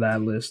throw into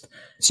that list.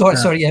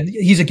 Sorry, yeah,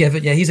 he's a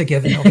given. Yeah, he's a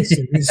given.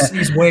 Obviously,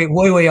 he's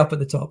way up at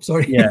the top.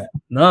 Sorry. Yeah,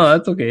 no,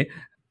 that's okay.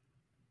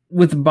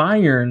 With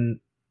Bayern,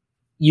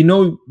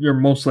 you're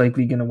most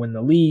likely going to win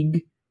the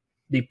league.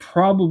 They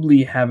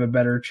probably have a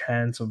better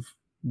chance of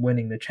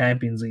winning the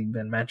Champions League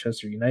than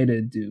Manchester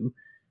United do.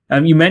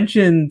 You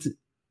mentioned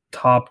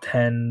top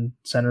 10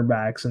 center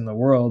backs in the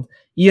world.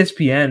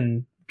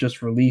 ESPN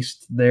just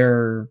released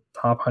their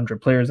top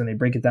 100 players and they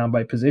break it down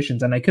by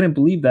positions. And I couldn't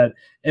believe that,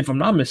 if I'm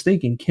not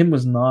mistaken, Kim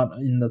was not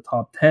in the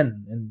top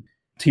 10. And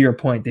to your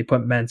point, they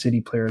put Man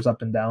City players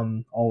up and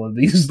down all of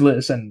these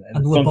lists. And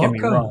don't get me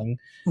wrong.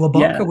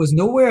 Lobotka was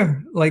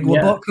nowhere.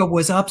 Lobotka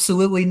was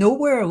absolutely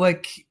nowhere.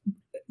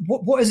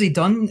 What has he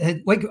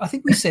done? Like, I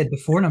think we said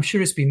before, and I'm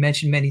sure it's been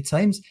mentioned many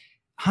times,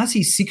 has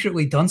he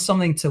secretly done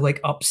something to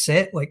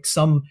upset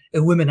some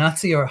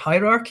Illuminati or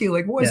hierarchy?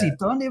 What has he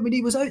done? I mean,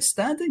 he was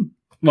outstanding.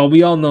 Well,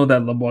 we all know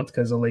that Lobotka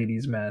is a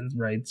ladies' man,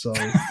 right? So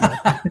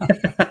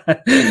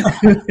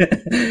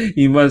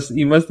he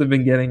must have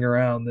been getting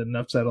around and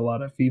upset a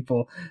lot of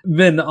people.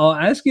 Vin, I'll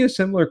ask you a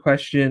similar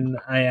question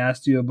I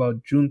asked you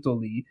about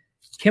Giuntoli.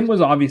 Kim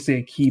was obviously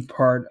a key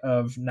part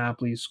of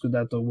Napoli's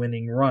Scudetto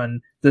winning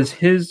run. Does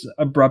his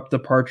abrupt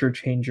departure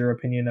change your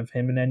opinion of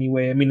him in any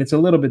way? I mean, it's a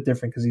little bit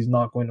different because he's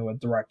not going to a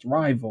direct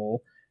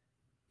rival,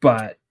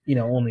 but,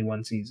 only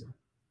one season.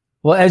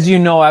 Well, as you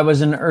know, I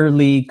was an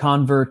early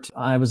convert.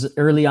 I was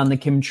early on the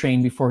Kim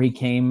train before he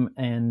came,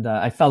 and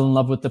I fell in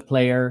love with the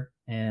player.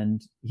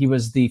 And he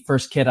was the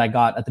first kid I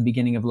got at the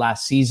beginning of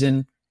last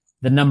season,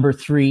 the number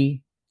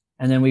 3.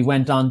 And then we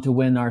went on to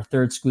win our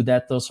 3rd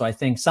Scudetto. So I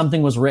think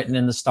something was written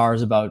in the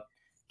stars about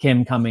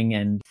Kim coming.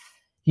 And,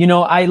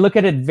 I look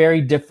at it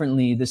very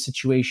differently, the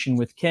situation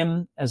with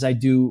Kim, as I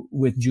do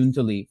with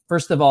Giuntoli.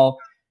 First of all,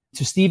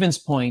 to Steven's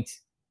point,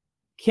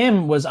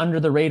 Kim was under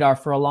the radar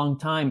for a long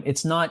time.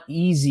 It's not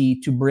easy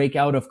to break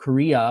out of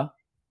Korea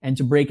and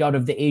to break out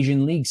of the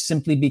Asian leagues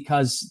simply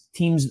because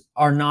teams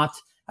are not,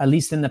 at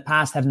least in the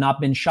past, have not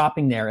been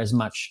shopping there as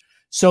much.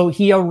 So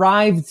he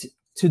arrived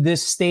to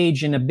this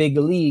stage in a big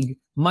league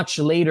much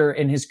later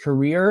in his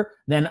career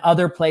than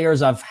other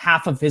players of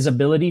half of his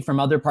ability from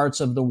other parts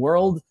of the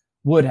world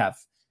would have.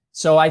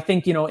 So I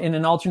think, in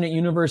an alternate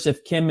universe,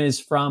 if Kim is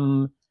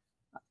from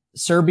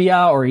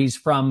Serbia or he's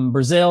from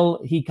Brazil,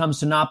 he comes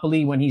to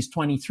Napoli when he's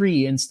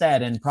 23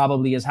 instead, and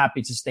probably is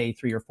happy to stay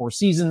 3 or 4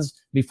 seasons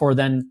before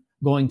then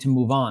going to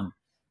move on.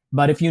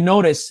 But if you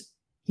notice,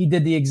 he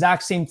did the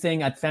exact same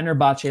thing at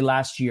Fenerbahce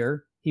last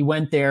year. He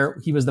went there.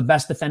 He was the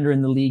best defender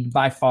in the league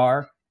by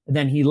far.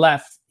 Then he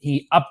left.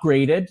 He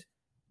upgraded,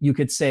 you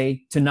could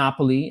say, to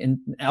Napoli, and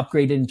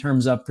upgraded in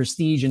terms of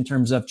prestige, in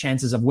terms of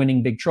chances of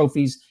winning big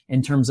trophies,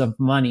 in terms of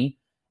money.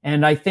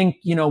 And I think,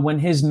 when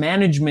his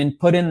management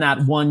put in that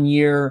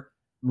 1-year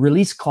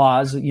release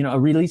clause, a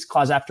release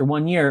clause after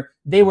 1 year,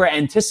 they were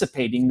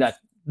anticipating that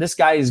this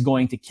guy is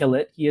going to kill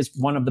it. He is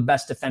one of the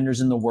best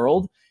defenders in the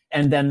world.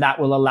 And then that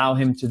will allow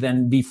him to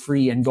then be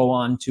free and go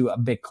on to a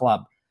big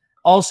club.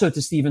 Also,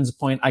 to Steven's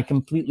point, I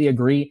completely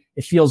agree.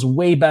 It feels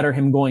way better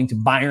him going to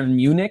Bayern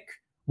Munich,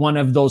 one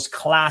of those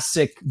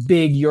classic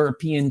big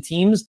European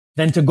teams,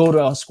 than to go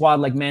to a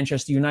squad like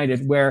Manchester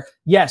United, where,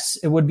 yes,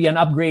 it would be an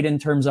upgrade in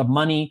terms of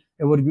money.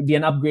 It would be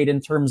an upgrade in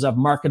terms of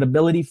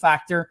marketability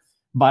factor.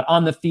 But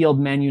on the field,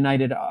 Man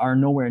United are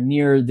nowhere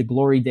near the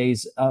glory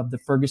days of the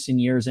Ferguson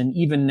years. And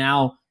even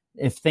now,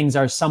 if things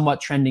are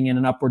somewhat trending in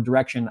an upward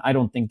direction, I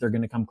don't think they're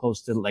going to come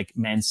close to like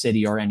Man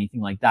City or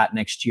anything like that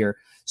next year.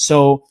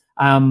 So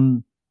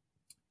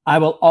I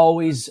will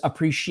always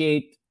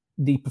appreciate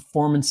the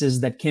performances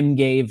that Kim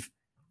gave.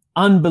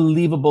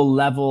 Unbelievable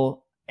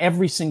level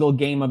every single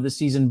game of the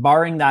season,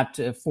 barring that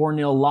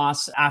 4-0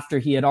 loss after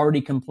he had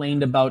already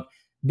complained about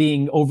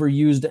being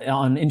overused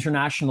on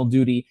international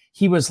duty.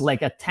 He was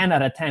like a 10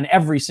 out of 10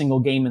 every single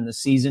game in the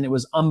season. It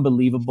was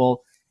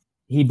unbelievable.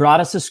 He brought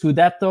us a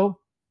Scudetto.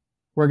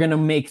 We're going to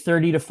make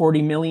 30 to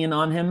 40 million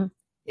on him.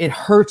 It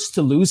hurts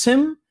to lose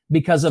him,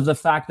 because of the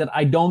fact that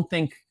I don't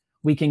think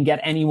we can get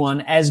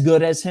anyone as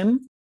good as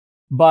him.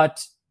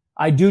 But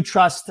I do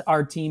trust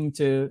our team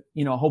to,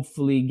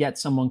 hopefully get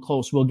someone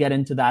close. We'll get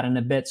into that in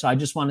a bit. So I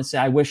just want to say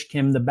I wish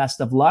Kim the best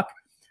of luck.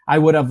 I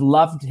would have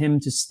loved him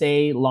to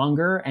stay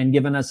longer and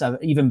given us an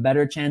even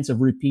better chance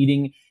of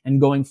repeating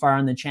and going far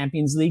in the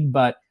Champions League.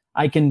 But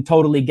I can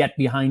totally get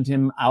behind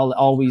him. I'll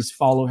always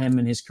follow him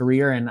in his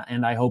career.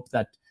 And I hope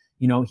that,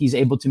 he's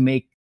able to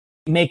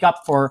make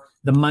up for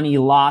the money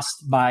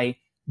lost by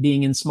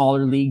being in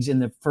smaller leagues in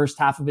the first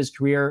half of his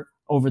career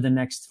over the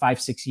next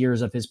 5-6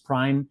 years of his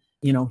prime.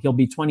 He'll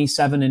be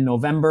 27 in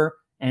November,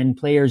 and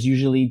players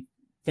usually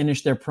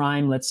finish their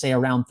prime, let's say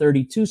around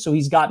 32. So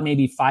he's got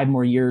maybe 5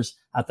 more years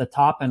at the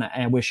top, and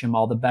I wish him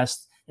all the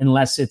best,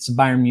 unless it's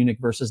Bayern Munich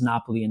versus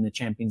Napoli in the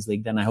Champions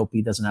League. Then I hope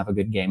he doesn't have a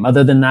good game.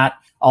 Other than that,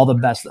 all the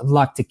best of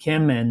luck to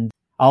Kim, and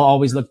I'll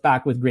always look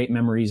back with great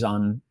memories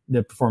on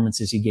the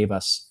performances he gave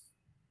us.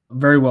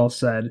 Very well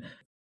said.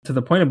 To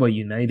the point about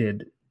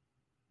United,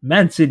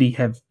 Man City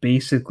have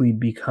basically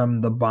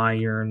become the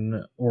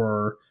Bayern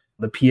or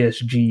the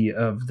PSG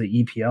of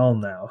the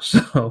EPL now.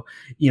 So,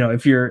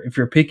 if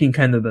you're picking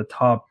kind of the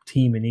top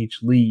team in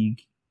each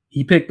league,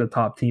 he picked the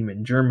top team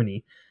in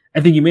Germany.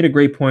 I think you made a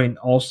great point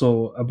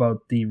also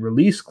about the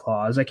release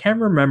clause. I can't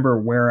remember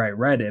where I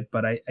read it,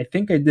 but I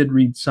think I did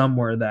read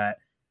somewhere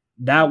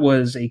that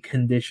was a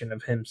condition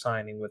of him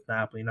signing with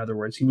Napoli. In other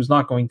words, he was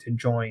not going to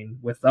join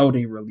without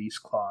a release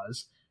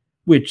clause,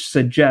 which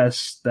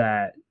suggests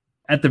that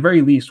at the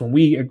very least, when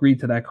we agreed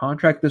to that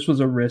contract, this was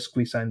a risk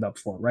we signed up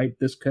for, right?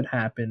 This could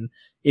happen.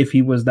 If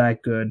he was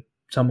that good,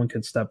 someone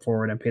could step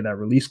forward and pay that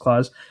release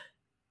clause.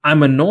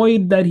 I'm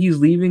annoyed that he's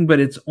leaving, but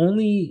it's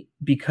only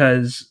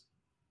because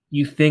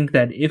you think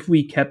that if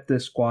we kept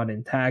this squad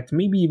intact,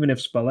 maybe even if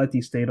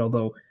Spalletti stayed,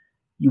 although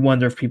you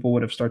wonder if people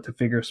would have started to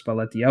figure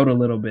Spalletti out a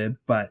little bit,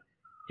 but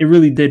it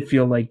really did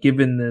feel like,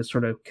 given the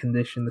sort of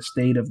condition, the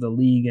state of the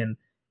league and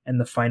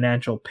the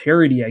financial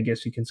parity, I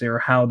guess you can say, or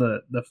how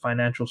the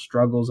financial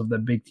struggles of the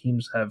big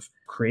teams have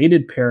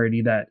created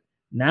parity, that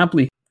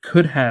Napoli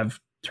could have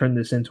turned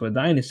this into a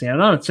dynasty. I'm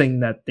not saying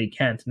that they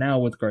can't now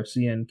with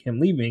Garcia and Kim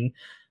leaving,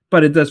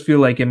 but it does feel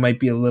like it might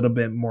be a little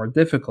bit more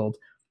difficult.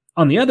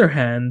 On the other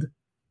hand,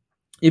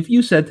 if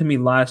you said to me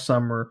last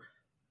summer,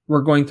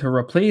 we're going to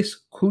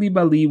replace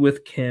Koulibaly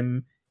with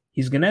Kim,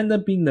 he's going to end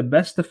up being the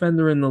best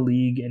defender in the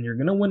league, and you're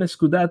going to win a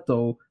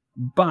Scudetto,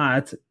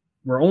 but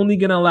we're only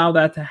going to allow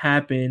that to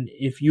happen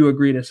if you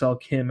agree to sell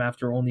Kim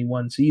after only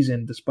one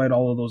season, despite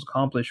all of those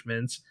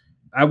accomplishments,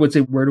 I would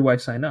say, where do I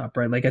sign up,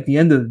 right? Like, at the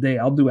end of the day,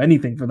 I'll do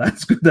anything for that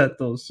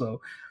Scudetto.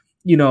 So,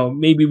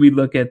 maybe we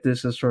look at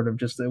this as sort of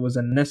just, it was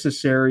a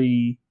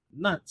necessary,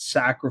 not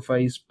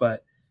sacrifice,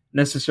 but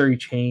necessary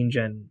change.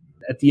 And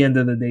at the end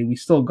of the day, we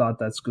still got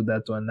that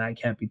Scudetto, and that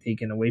can't be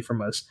taken away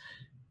from us.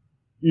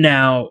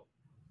 Now,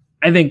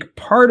 I think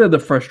part of the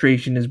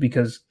frustration is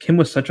because Kim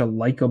was such a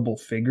likable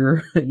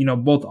figure,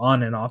 both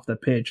on and off the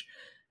pitch.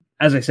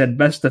 As I said,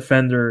 best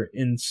defender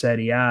in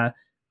Serie A,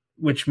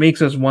 which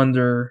makes us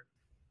wonder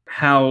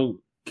how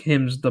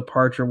Kim's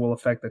departure will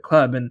affect the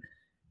club. And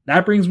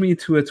that brings me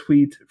to a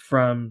tweet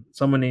from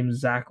someone named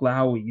Zach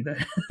Lowy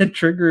that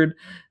triggered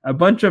a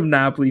bunch of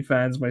Napoli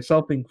fans,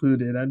 myself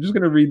included. I'm just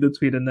going to read the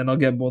tweet and then I'll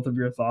get both of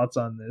your thoughts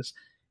on this.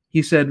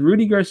 He said,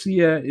 Rudy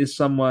Garcia is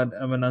somewhat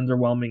of an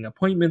underwhelming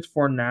appointment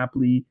for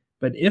Napoli,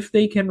 but if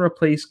they can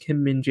replace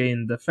Kim Min-jae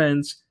in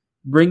defense,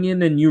 bring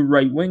in a new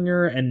right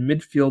winger and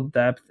midfield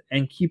depth,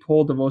 and keep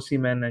hold of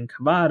Osimhen and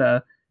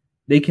Kvara,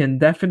 they can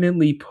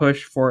definitely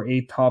push for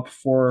a top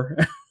four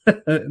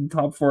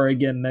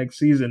again next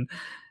season.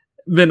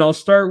 Vin, I'll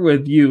start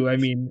with you. I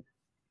mean,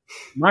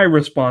 my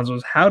response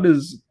was, how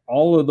does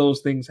all of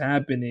those things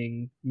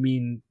happening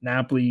mean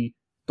Napoli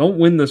don't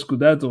win the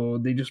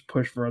Scudetto? They just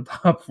push for a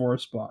top 4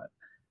 spot.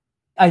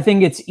 I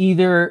think it's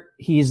either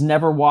he's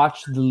never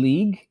watched the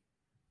league,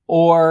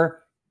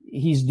 or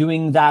he's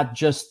doing that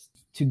just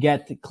to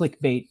get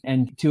clickbait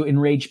and to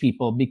enrage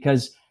people.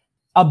 Because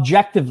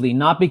objectively,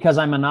 not because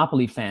I'm a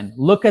Napoli fan,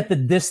 look at the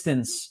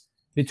distance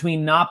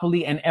between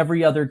Napoli and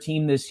every other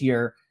team this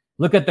year.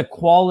 Look at the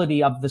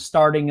quality of the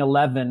starting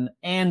 11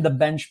 and the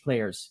bench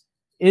players.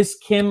 Is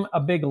Kim a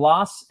big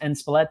loss and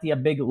Spalletti a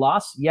big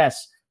loss?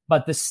 Yes.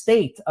 But the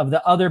state of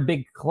the other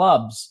big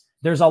clubs,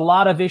 there's a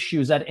lot of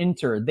issues at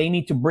Inter. They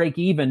need to break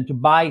even to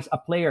buy a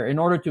player. In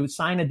order to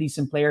sign a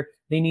decent player,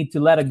 they need to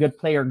let a good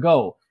player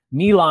go.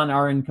 Milan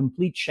are in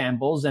complete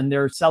shambles, and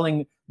they're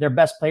selling their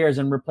best players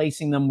and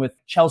replacing them with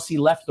Chelsea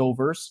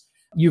leftovers.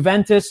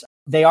 Juventus,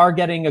 they are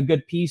getting a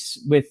good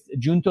piece with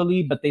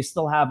Giuntoli, but they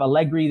still have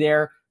Allegri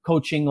there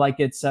coaching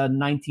like it's a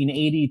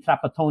 1980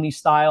 Trapattoni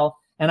style.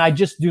 And I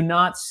just do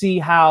not see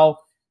how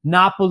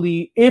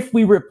Napoli, if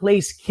we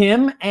replace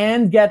Kim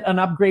and get an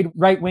upgrade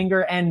right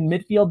winger and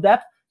midfield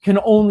depth, can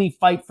only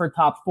fight for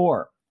top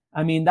 4.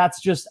 I mean, that's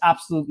just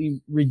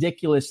absolutely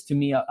ridiculous to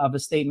me of a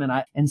statement.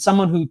 And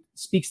someone who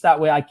speaks that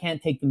way, I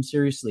can't take them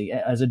seriously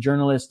as a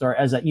journalist or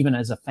even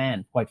as a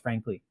fan, quite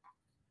frankly.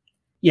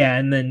 Yeah,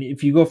 and then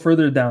if you go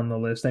further down the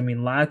list, I mean,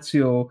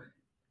 Lazio,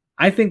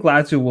 I think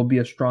Lazio will be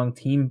a strong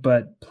team,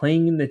 but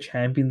playing in the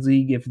Champions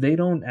League, if they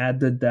don't add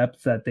the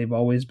depth that they've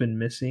always been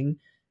missing,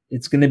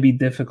 it's going to be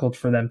difficult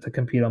for them to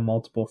compete on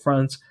multiple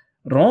fronts.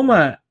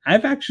 Roma,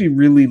 I've actually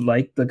really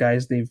liked the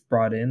guys they've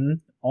brought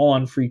in, all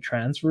on free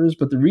transfers,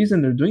 but the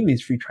reason they're doing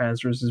these free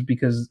transfers is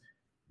because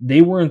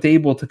they weren't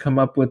able to come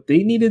up with,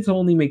 they needed to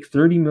only make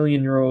 30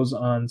 million euros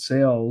on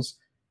sales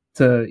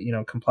to,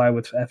 comply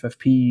with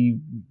FFP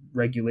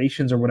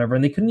regulations or whatever,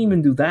 and they couldn't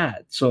even do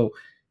that. So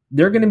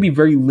they're going to be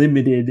very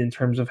limited in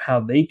terms of how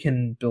they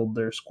can build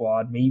their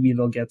squad. Maybe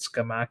they'll get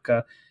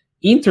Scamacca.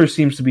 Inter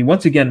seems to be,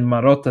 once again,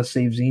 Marotta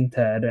saves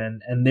Inter,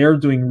 and they're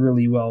doing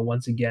really well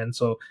once again.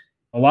 So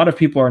a lot of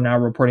people are now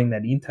reporting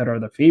that Inter are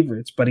the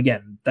favorites. But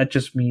again, that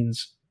just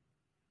means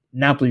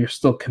Napoli are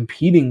still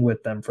competing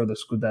with them for the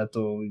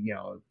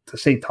Scudetto. To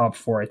say top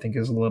four, I think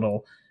is a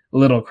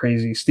little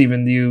crazy.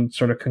 Steven, do you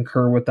sort of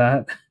concur with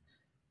that?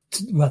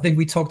 Well, I think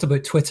we talked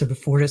about Twitter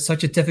before. It's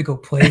such a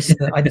difficult place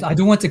that I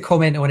don't want to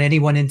comment on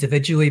anyone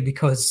individually,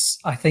 because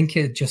I think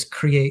it just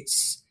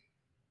creates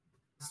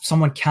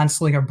someone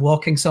cancelling or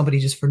blocking somebody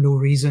just for no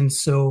reason.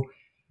 So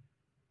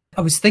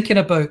I was thinking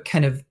about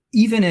kind of,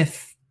 even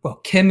if,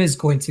 Kim is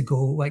going to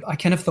go, like, I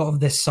kind of thought of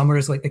this summer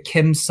as like the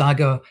Kim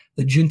saga,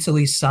 the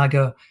Giuntoli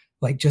saga,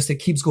 like just it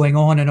keeps going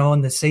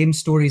on, the same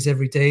stories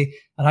every day.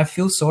 And I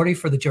feel sorry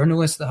for the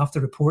journalists that have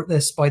to report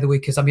this, by the way,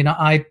 because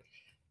I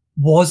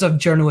was a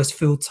journalist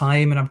full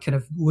time, and I'm kind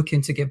of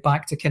looking to get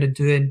back to kind of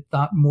doing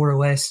that more or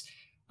less.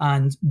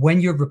 And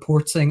when you're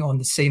reporting on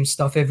the same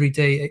stuff every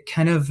day, it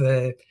kind of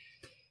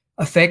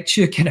affects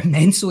you kind of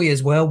mentally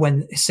as well,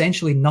 when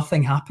essentially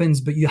nothing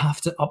happens, but you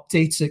have to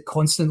update it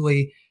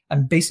constantly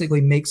and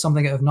basically make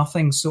something out of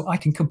nothing. So I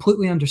can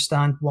completely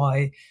understand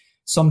why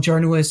some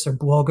journalists or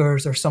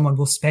bloggers or someone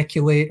will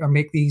speculate or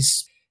make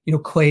these,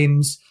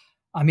 claims.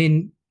 I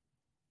mean,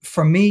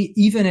 for me,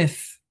 even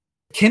if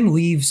Kim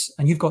leaves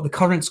and you've got the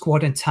current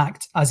squad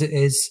intact as it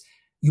is,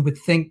 you would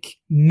think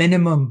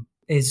minimum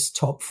is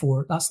top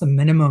four. That's the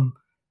minimum.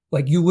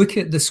 Like, you look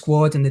at the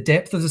squad and the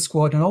depth of the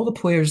squad and all the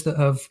players that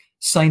have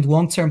signed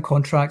long-term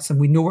contracts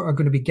and we know are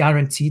going to be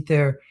guaranteed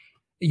there.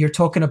 You're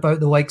talking about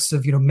the likes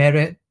of,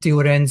 Meret, Di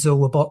Lorenzo,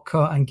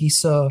 Lobotka,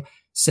 Anguissa,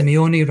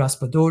 Simeone,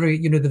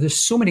 Raspadori.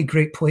 There's so many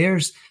great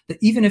players that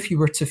even if you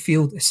were to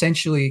field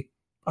essentially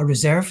a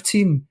reserve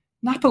team,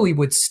 Napoli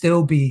would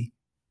still be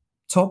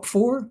top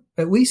four,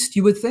 at least,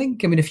 you would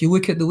think. I mean, if you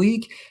look at the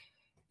league,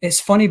 it's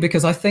funny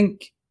because I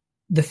think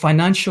the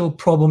financial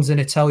problems in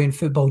Italian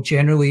football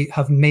generally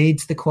have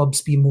made the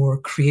clubs be more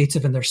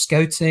creative in their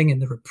scouting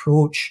and their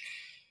approach.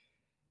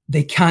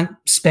 They can't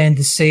spend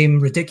the same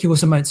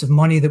ridiculous amounts of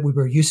money that we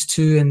were used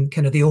to in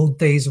kind of the old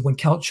days of when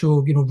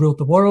Calcio, ruled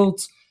the world.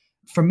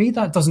 For me,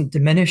 that doesn't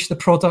diminish the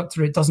product,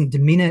 or it doesn't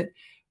demean it.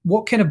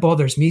 What kind of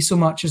bothers me so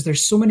much is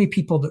there's so many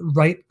people that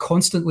write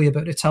constantly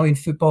about Italian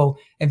football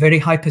in very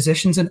high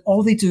positions, and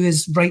all they do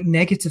is write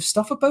negative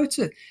stuff about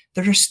it.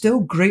 There are still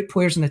great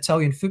players in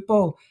Italian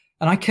football,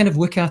 and I kind of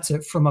look at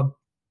it from a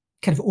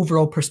kind of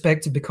overall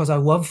perspective because I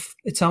love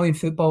Italian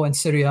football and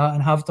Serie A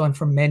and have done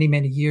for many,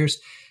 many years.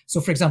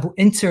 So, for example,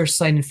 Inter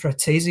signing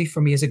Fratesi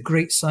for me is a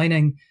great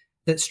signing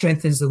that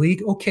strengthens the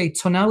league. Okay,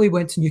 Tonali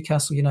went to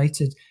Newcastle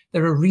United.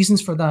 There are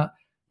reasons for that.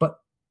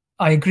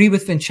 I agree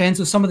with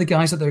Vincenzo. Some of the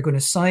guys that they're going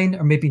to sign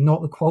are maybe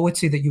not the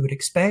quality that you would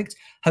expect.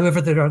 However,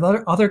 there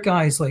are other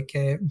guys like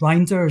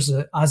Reinders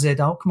at AZ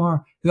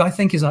Alkmaar, who I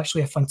think is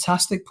actually a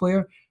fantastic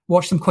player.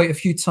 Watched him quite a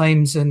few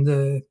times in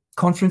the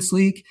Conference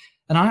League,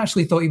 and I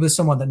actually thought he was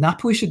someone that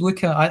Napoli should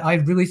look at. I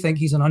really think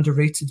he's an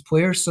underrated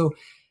player. So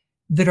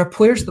there are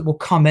players that will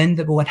come in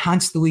that will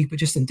enhance the league, but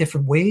just in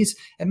different ways.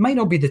 It might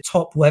not be the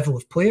top level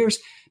of players,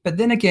 but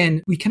then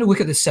again, we kind of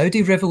look at the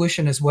Saudi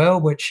revolution as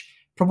well, which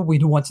probably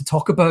don't want to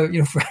talk about,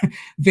 for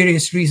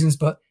various reasons,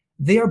 but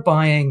they are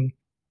buying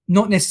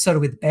not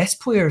necessarily the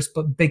best players,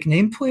 but big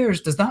name players.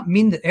 Does that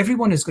mean that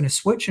everyone is going to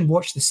switch and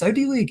watch the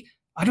Saudi league?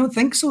 I don't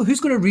think so. Who's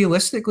going to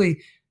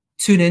realistically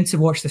tune in to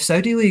watch the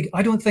Saudi league?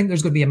 I don't think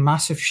there's going to be a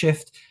massive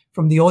shift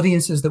from the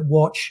audiences that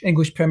watch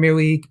English Premier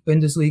League,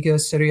 Bundesliga,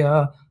 Serie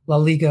A, La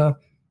Liga.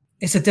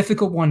 It's a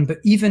difficult one, but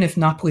even if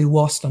Napoli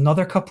lost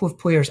another couple of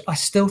players, I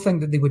still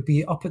think that they would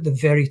be up at the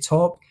very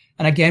top.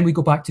 And again, we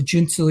go back to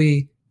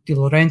Giuntoli, De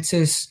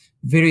Laurentiis,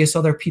 various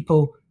other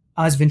people.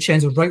 As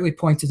Vincenzo rightly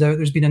pointed out,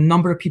 there's been a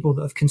number of people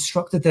that have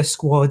constructed this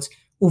squad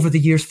over the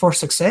years for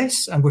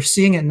success, and we're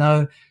seeing it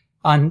now.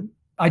 And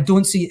I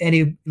don't see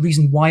any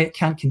reason why it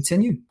can't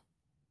continue.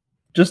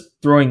 Just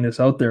throwing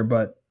this out there,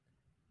 but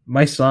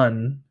my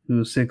son,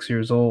 who's 6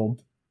 years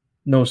old,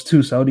 knows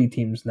two Saudi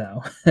teams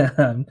now,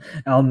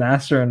 Al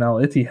Nassr and Al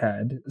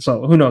Ittihad.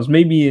 So who knows?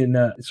 Maybe in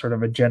sort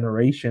of a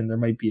generation, there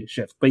might be a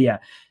shift. But yeah,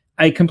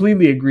 I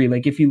completely agree.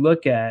 Like, if you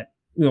look at,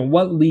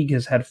 what league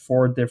has had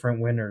 4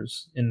 different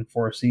winners in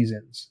 4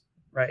 seasons,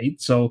 right?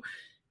 So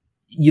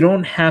you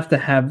don't have to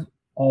have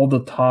all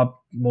the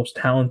top, most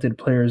talented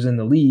players in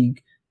the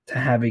league to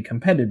have a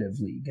competitive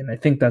league. And I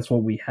think that's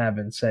what we have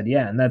in Serie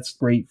A, and that's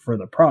great for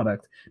the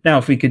product. Now,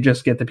 if we could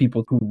just get the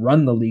people who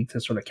run the league to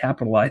sort of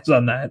capitalize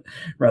on that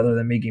rather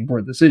than making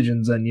poor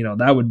decisions, then,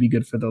 that would be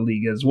good for the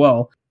league as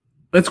well.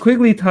 let's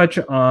quickly touch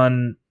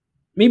on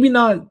maybe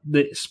not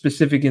the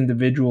specific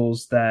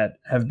individuals that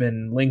have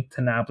been linked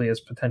to Napoli as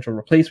potential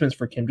replacements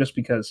for Kim, just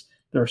because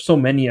there are so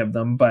many of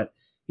them. But,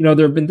 there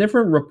have been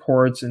different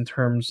reports in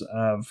terms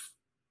of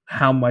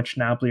how much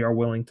Napoli are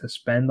willing to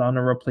spend on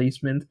a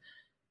replacement.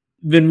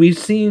 Then we've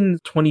seen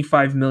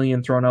 25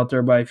 million thrown out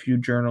there by a few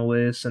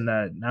journalists, and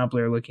that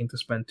Napoli are looking to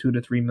spend 2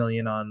 to 3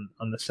 million on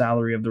the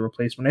salary of the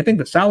replacement. I think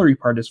the salary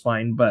part is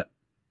fine, but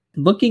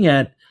looking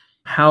at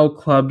how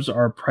clubs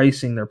are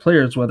pricing their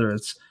players, whether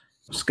it's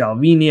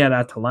Scalvini at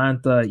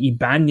Atalanta,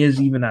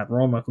 Ibanez even at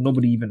Roma, who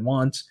nobody even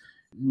wants,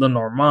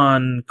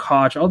 Lenormand,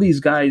 Koch, all these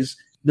guys,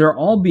 they're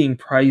all being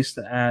priced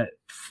at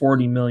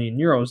 40 million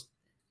euros.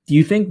 Do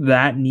you think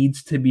that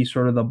needs to be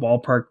sort of the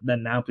ballpark that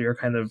Napoli are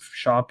kind of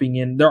shopping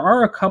in? There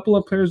are a couple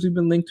of players we've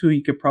been linked to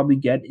you could probably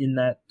get in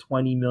that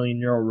 20 million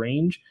euro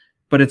range,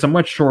 but it's a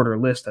much shorter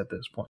list at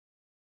this point.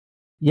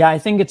 Yeah, I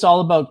think it's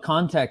all about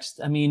context.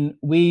 I mean,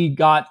 we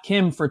got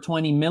Kim for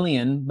 20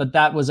 million, but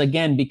that was,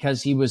 again,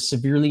 because he was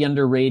severely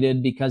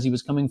underrated, because he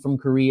was coming from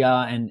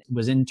Korea and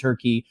was in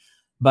Turkey.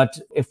 But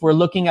if we're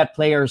looking at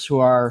players who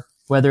are,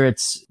 whether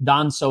it's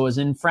Danso is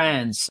in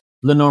France,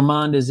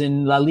 Lenormand is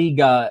in La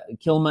Liga,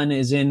 Kilman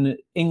is in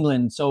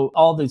England. So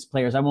all these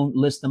players, I won't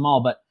list them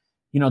all, but,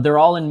 they're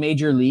all in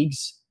major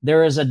leagues.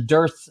 There is a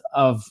dearth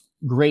of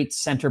great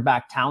center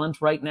back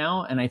talent right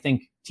now. And I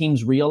think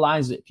teams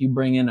realize that if you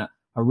bring in a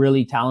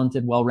really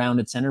talented,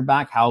 well-rounded center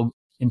back, how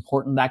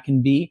important that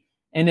can be.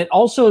 And it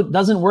also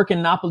doesn't work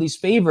in Napoli's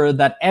favor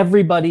that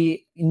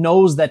everybody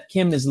knows that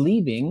Kim is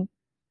leaving,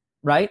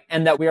 right?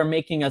 And that we are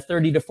making a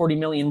 30 to 40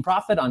 million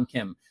profit on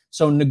Kim.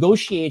 So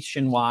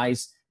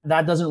negotiation-wise,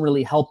 that doesn't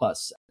really help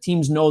us.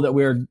 Teams know that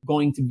we're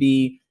going to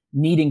be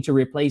needing to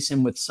replace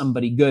him with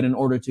somebody good in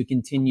order to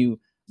continue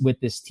with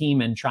this team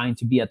and trying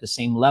to be at the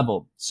same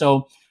level.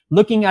 So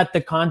looking at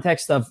the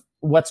context of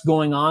what's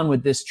going on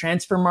with this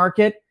transfer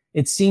market,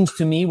 it seems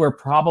to me we're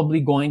probably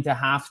going to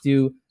have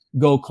to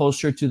go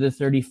closer to the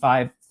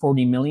 35,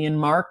 40 million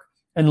mark,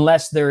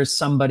 unless there is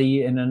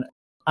somebody in an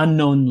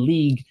unknown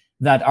league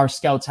that our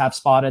scouts have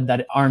spotted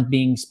that aren't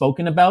being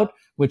spoken about,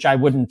 which I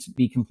wouldn't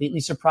be completely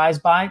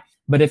surprised by.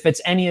 But if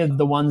it's any of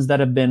the ones that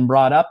have been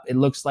brought up, it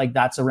looks like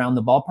that's around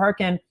the ballpark.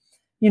 And,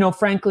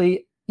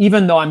 frankly,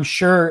 even though I'm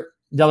sure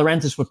De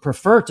Laurentiis would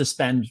prefer to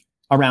spend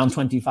around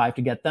 25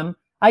 to get them,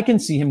 I can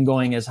see him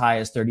going as high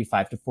as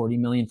 35 to 40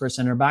 million for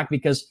center back,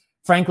 because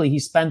frankly, he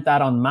spent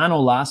that on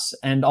Manolas.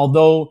 And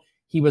although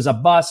he was a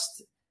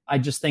bust, I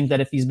just think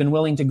that if he's been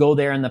willing to go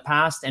there in the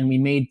past and we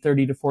made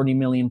 30 to 40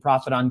 million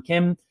profit on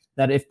Kim,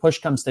 that if push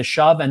comes to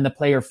shove and the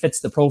player fits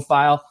the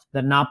profile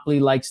that Napoli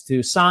likes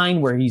to sign,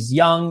 where he's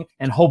young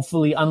and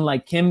hopefully,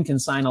 unlike Kim, can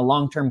sign a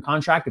long-term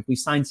contract. If we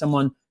sign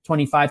someone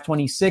 25,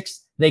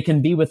 26, they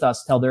can be with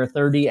us till they're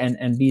 30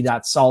 and be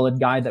that solid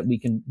guy that we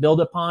can build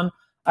upon.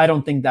 I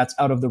don't think that's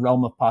out of the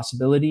realm of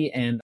possibility.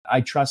 And I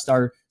trust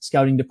our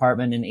scouting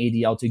department in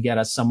ADL to get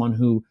us someone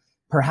who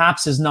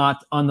perhaps is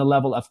not on the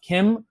level of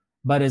Kim,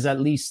 but is at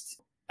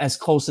least as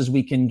close as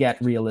we can get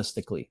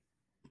realistically.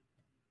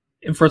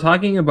 If we're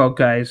talking about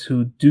guys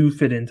who do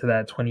fit into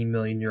that 20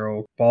 million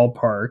euro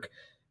ballpark,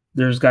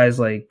 there's guys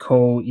like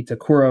Ko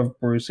Itakura of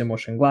Borussia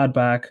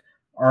Mönchengladbach,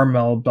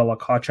 Armel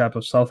Bella-Kotchap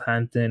of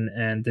Southampton,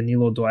 and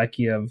Danilo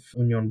Doecki of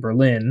Union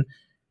Berlin.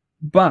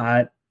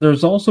 But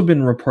there's also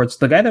been reports,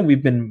 the guy that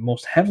we've been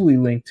most heavily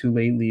linked to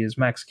lately is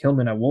Max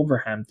Kilman at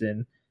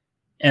Wolverhampton.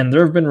 And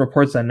there have been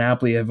reports that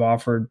Napoli have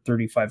offered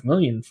 35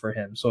 million for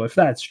him. So if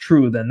that's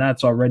true, then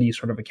that's already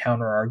sort of a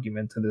counter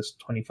argument to this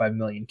 25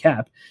 million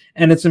cap.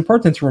 And it's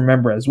important to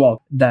remember as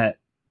well that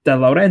De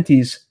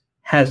Laurentiis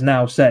has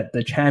now set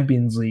the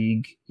Champions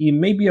League. It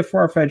may be a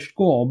far-fetched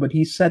goal, but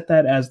he set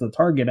that as the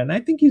target. And I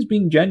think he's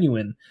being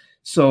genuine.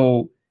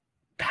 So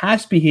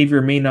past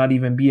behavior may not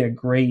even be a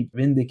great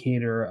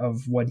indicator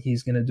of what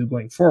he's going to do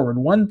going forward.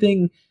 One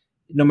thing,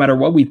 no matter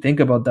what we think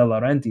about De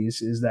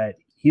Laurentiis, is that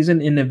he's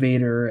an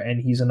innovator and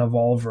he's an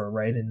evolver,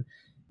 right? And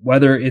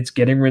whether it's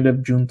getting rid of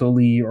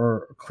Giuntoli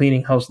or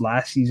cleaning house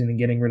last season and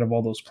getting rid of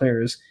all those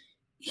players,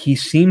 he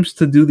seems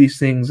to do these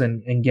things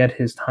and get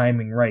his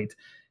timing right.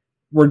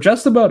 We're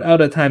just about out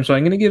of time, so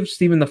I'm going to give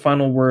Stephen the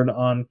final word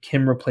on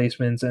Kim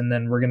replacements, and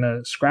then we're going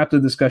to scrap the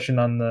discussion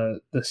on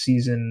the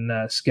season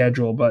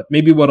schedule. But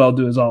maybe what I'll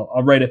do is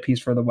I'll write a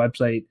piece for the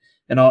website,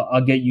 and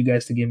I'll get you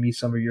guys to give me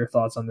some of your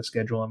thoughts on the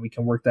schedule, and we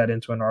can work that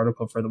into an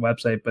article for the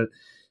website. But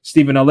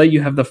Stephen, I'll let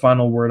you have the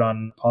final word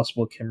on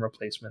possible Kim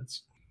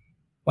replacements.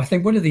 Well, I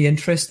think one of the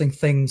interesting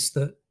things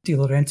that De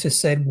Laurentiis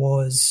said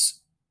was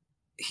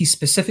he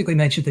specifically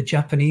mentioned the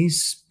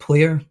Japanese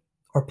player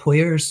or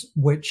players,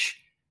 which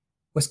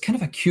was kind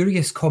of a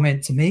curious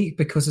comment to make,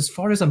 because as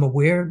far as I'm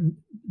aware,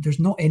 there's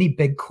not any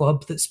big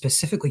club that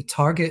specifically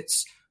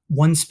targets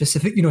one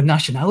specific,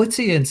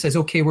 nationality and says,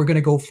 okay, we're going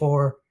to go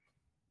for,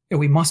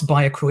 we must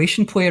buy a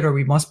Croatian player or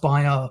we must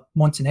buy a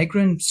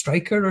Montenegrin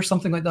striker or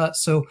something like that.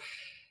 So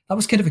that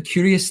was kind of a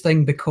curious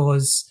thing,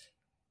 because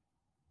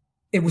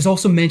it was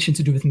also mentioned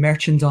to do with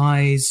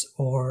merchandise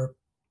or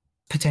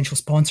potential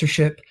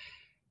sponsorship.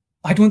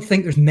 I don't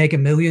think there's mega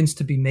millions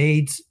to be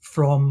made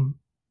from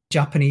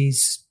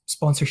Japanese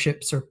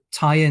sponsorships or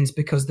tie-ins,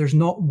 because there's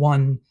not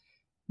one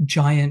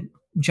giant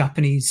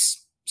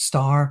Japanese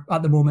star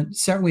at the moment,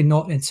 certainly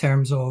not in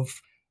terms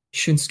of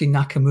Shunsuke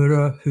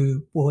Nakamura,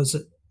 who was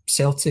at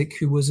Celtic,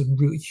 who was a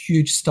really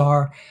huge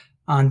star,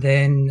 and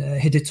then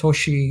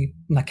Hidetoshi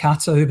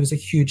Nakata, who was a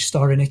huge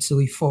star in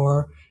Italy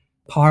for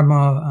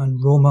Parma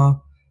and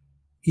Roma.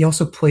 He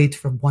also played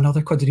for one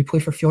other club. Did he play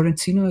for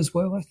Fiorentina as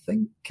well, I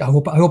think? I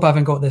hope I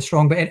haven't got this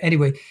wrong. But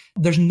anyway,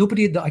 there's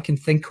nobody that I can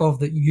think of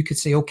that you could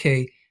say,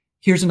 okay,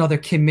 here's another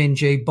Kim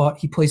Min-jae, but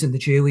he plays in the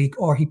J-League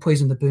or he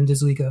plays in the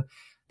Bundesliga.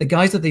 The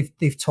guys that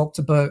they've talked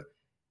about,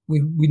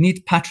 we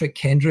need Patrick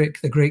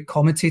Kendrick, the great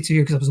commentator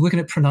here, because I was looking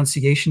at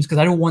pronunciations because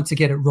I don't want to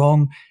get it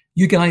wrong.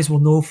 You guys will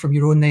know from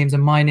your own names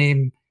and my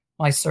name,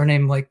 my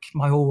surname, like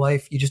my whole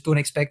life. You just don't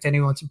expect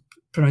anyone to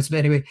pronounce it. But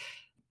anyway,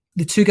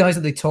 the two guys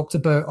that they talked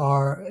about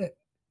are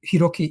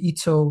Hiroki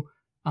Ito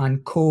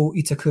and Ko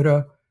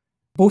Itakura.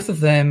 Both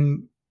of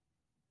them,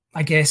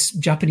 I guess,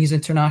 Japanese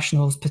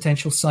internationals,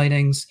 potential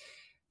signings.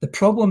 The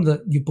problem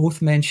that you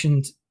both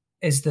mentioned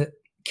is that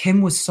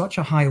Kim was such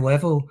a high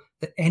level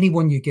that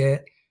anyone you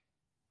get,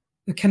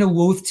 they're kind of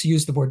loath to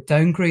use the word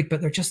downgrade,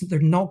 but they're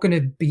not going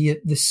to be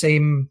at the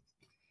same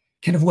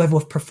kind of level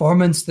of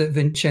performance that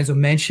Vincenzo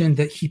mentioned,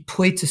 that he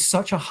played to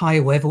such a high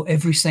level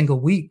every single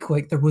week.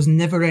 Like there was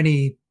never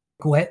any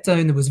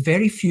letdown. There was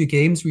very few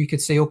games where you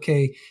could say,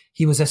 okay,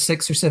 he was a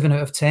 6 or 7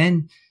 out of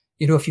 10.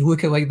 You know, if you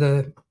look at like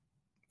the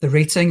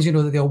ratings, you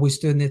know, that they always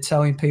do in the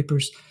Italian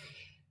papers.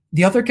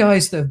 The other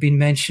guys that have been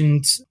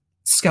mentioned,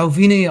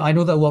 Scalvini, I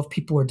know that a lot of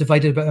people are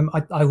divided about him.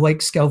 I like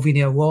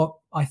Scalvini a lot.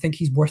 I think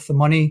he's worth the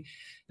money.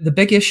 The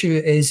big issue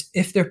is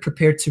if they're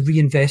prepared to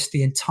reinvest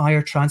the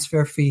entire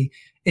transfer fee,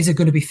 is it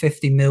going to be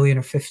 50 million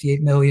or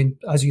 58 million?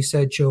 As you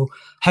said, Joe,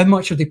 how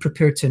much are they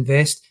prepared to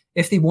invest?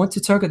 If they want to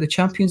target the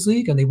Champions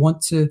League and they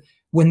want to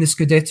win the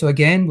Scudetto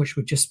again, which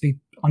would just be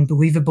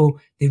unbelievable,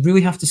 they really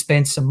have to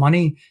spend some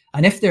money.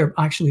 And if they're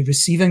actually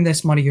receiving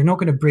this money, you're not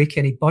going to break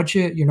any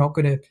budget. You're not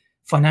going to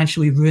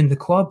financially ruin the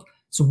club.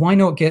 So why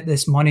not get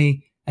this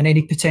money and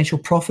any potential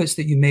profits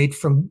that you made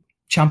from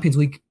Champions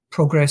League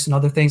progress and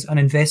other things and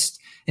invest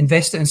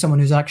it in someone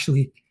who's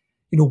actually,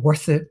 you know,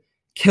 worth it.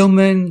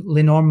 Kilman,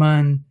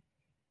 Lenormand,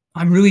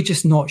 I'm really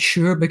just not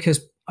sure,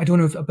 because I don't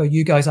know about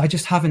you guys. I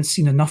just haven't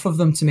seen enough of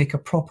them to make a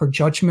proper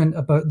judgment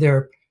about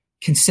their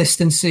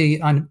consistency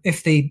and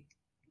if they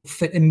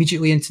fit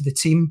immediately into the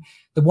team.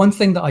 The one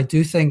thing that I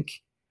do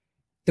think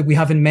that we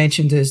haven't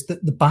mentioned is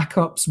that the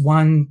backups,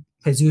 Juan,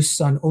 Jesus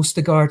and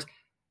Ostergaard,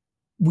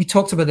 we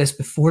talked about this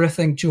before, I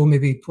think, Joe,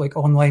 maybe like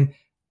online.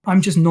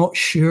 I'm just not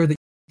sure that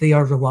they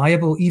are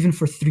reliable, even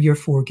for 3 or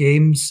 4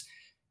 games.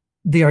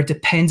 They are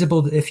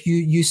dependable that if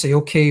you say,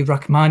 okay,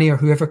 Rachmani or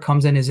whoever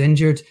comes in is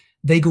injured,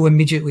 they go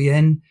immediately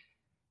in.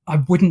 I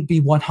wouldn't be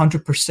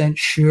 100%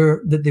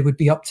 sure that they would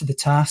be up to the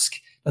task.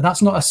 Now,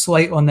 that's not a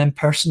slight on them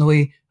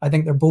personally. I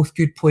think they're both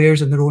good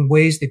players in their own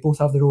ways. They both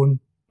have their own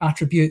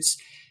attributes.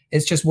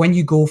 It's just when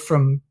you go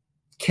from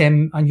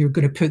Kim and you're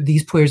going to put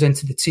these players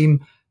into the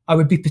team, I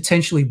would be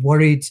potentially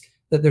worried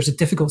that there's a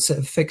difficult set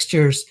of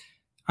fixtures.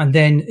 And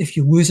then if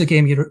you lose a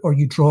game or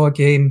you draw a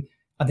game,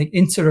 I think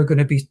Inter are going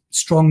to be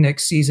strong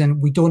next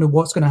season. We don't know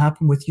what's going to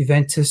happen with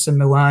Juventus and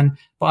Milan,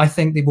 but I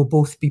think they will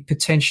both be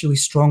potentially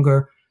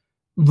stronger.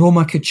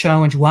 Roma could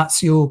challenge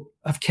Lazio.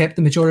 Have kept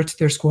the majority of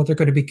their squad. They're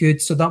going to be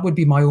good. So that would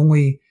be my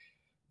only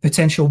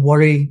potential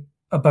worry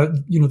about,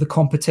 you know, the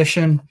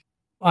competition.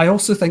 I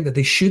also think that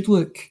they should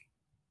look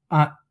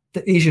at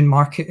the Asian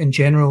market in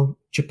general,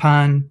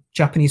 Japan,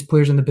 Japanese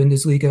players in the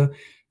Bundesliga,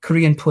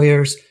 Korean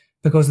players,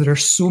 because there are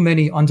so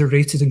many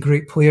underrated and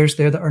great players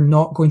there that are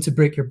not going to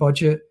break your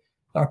budget,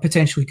 that are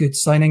potentially good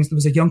signings. There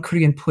was a young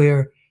Korean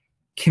player,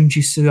 Kim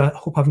Ji-soo, I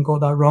hope I haven't got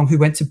that wrong, who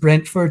went to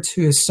Brentford,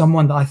 who is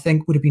someone that I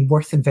think would have been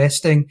worth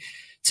investing.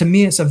 To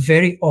me, it's a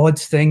very odd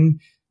thing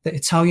that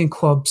Italian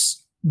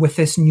clubs, with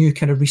this new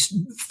kind of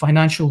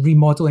financial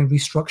remodeling,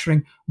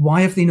 restructuring, why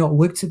have they not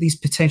looked at these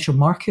potential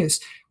markets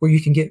where you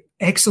can get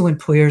excellent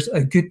players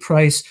at a good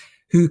price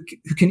who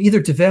can either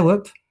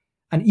develop,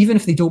 and even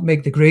if they don't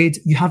make the grade,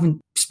 you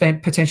haven't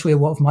spent potentially a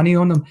lot of money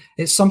on them.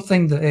 It's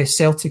something that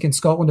Celtic in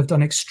Scotland have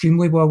done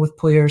extremely well with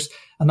players,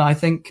 and I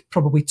think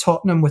probably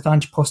Tottenham with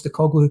Ange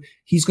Postecoglou,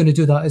 he's going to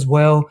do that as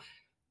well.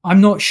 I'm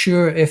not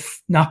sure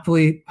if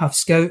Napoli have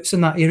scouts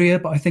in that area,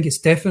 but I think it's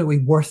definitely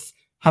worth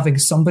having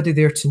somebody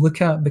there to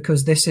look at,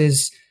 because this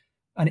is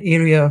an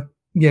area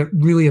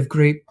really of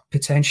great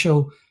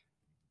potential.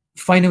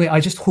 Finally, I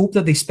just hope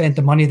that they spend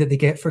the money that they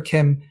get for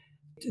Kim.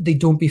 They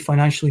don't be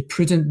financially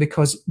prudent,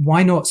 because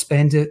why not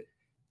spend it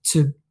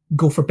to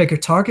go for bigger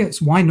targets?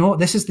 Why not?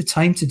 This is the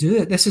time to do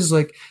it. This is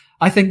like,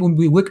 I think when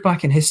we look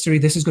back in history,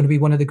 this is going to be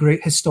one of the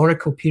great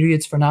historical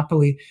periods for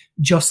Napoli,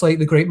 just like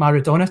the great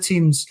Maradona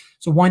teams.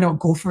 So why not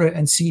go for it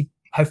and see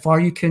how far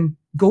you can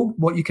go,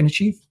 what you can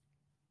achieve?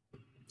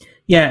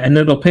 Yeah, and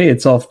it'll pay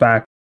itself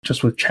back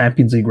just with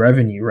Champions League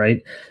revenue,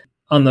 right?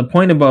 On the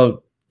point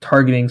about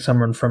targeting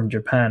someone from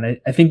Japan,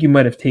 I think you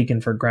might have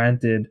taken for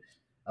granted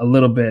a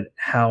little bit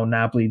how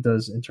Napoli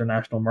does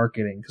international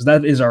marketing, because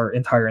that is our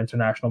entire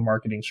international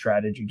marketing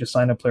strategy. Just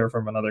sign a player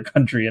from another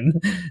country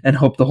and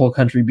hope the whole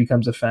country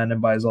becomes a fan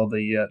and buys all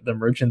the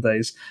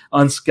merchandise.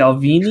 On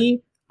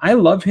Scalvini, I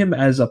love him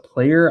as a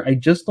player. I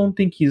just don't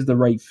think he's the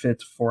right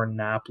fit for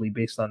Napoli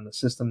based on the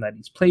system that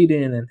he's played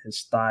in and his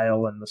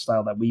style and the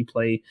style that we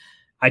play.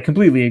 I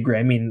completely agree.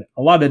 I mean,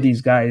 a lot of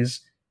these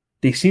guys,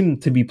 they seem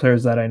to be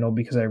players that I know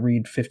because I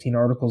read 15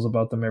 articles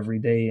about them every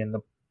day and the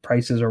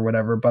prices or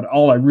whatever, but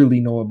all I really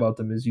know about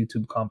them is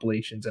YouTube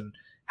compilations and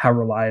how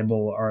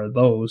reliable are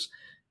those.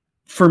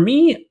 For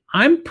me,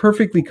 I'm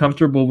perfectly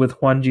comfortable with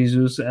Juan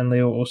Jesus and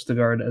Leo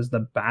Ostegard as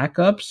the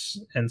backups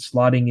and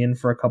slotting in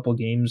for a couple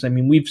games. I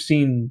mean, we've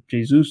seen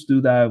Jesus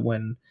do that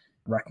when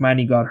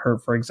Rachmani got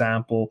hurt, for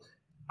example.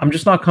 I'm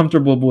just not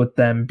comfortable with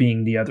them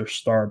being the other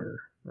starter,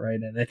 right?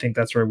 And I think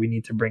that's where we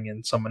need to bring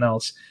in someone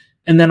else.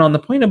 And then on the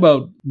point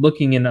about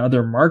looking in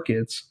other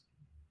markets,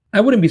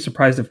 I wouldn't be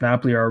surprised if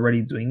Napoli are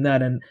already doing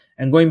that. And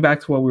going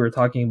back to what we were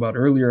talking about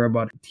earlier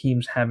about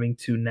teams having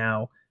to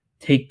now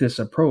take this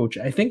approach,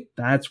 I think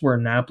that's where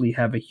Napoli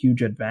have a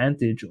huge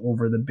advantage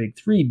over the big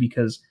three,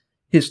 because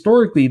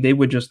historically they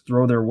would just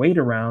throw their weight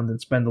around and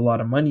spend a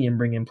lot of money and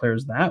bring in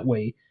players that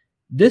way.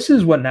 This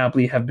is what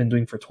Napoli have been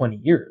doing for 20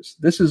 years.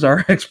 This is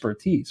our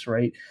expertise,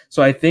 right?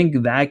 So I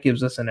think that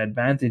gives us an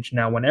advantage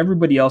now when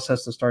everybody else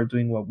has to start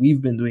doing what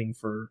we've been doing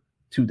for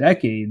 2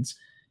 decades.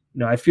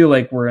 I feel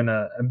like we're in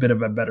a bit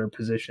of a better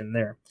position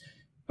there.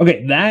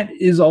 Okay, that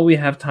is all we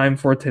have time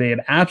for today. It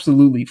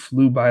absolutely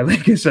flew by.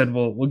 Like I said,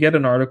 we'll get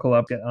an article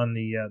up on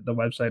the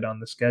website on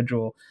the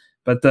schedule.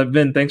 But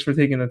Vin, thanks for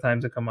taking the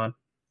time to come on.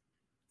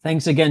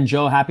 Thanks again,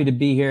 Joe. Happy to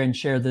be here and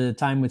share the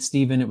time with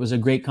Steven. It was a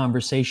great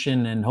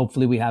conversation, and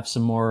hopefully we have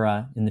some more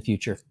in the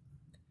future.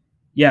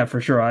 Yeah,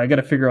 for sure. I got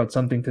to figure out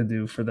something to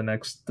do for the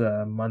next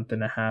month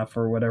and a half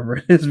or whatever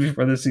it is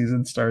before the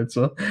season starts.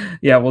 So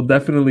yeah, we'll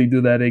definitely do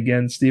that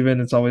again.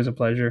 Steven, it's always a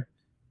pleasure.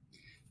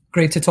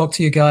 Great to talk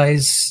to you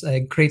guys.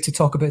 Great to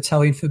talk about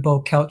Italian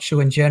football,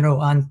 calcio in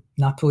general, and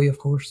Napoli, of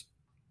course.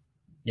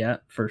 Yeah,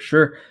 for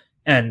sure.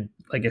 And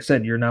like I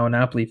said, you're now a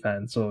Napoli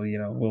fan, so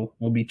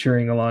we'll be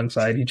cheering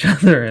alongside each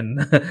other,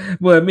 and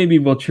well, maybe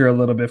we'll cheer a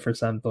little bit for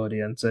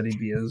Sampdoria and Serie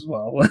B as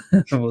well.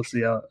 We'll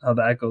see how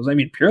that goes. I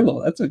mean,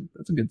 Pirlo, that's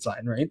a good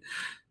sign, right?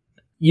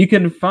 You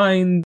can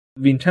find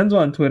Vincenzo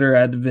on Twitter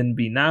at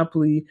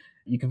VinBNapoli.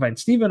 You can find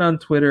Steven on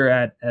Twitter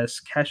at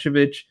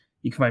skashevich.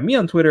 You can find me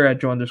on Twitter at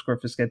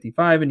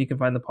Joe_Fischetti5, and you can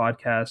find the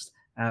podcast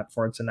at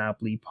Forza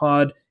Napoli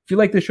Pod. If you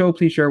like the show,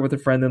 please share it with a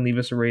friend and leave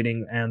us a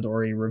rating and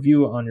or a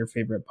review on your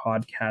favorite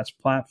podcast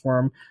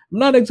platform. I'm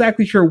not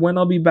exactly sure when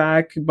I'll be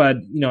back, but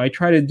I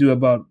try to do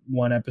about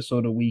 1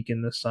 episode a week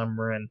in the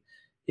summer, and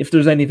if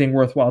there's anything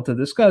worthwhile to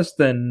discuss,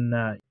 then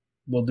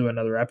we'll do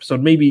another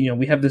episode. Maybe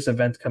we have this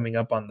event coming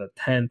up on the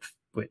 10th,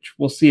 which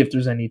we'll see if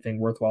there's anything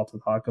worthwhile to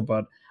talk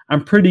about.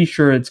 I'm pretty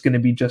sure it's going to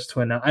be just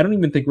to announce. I don't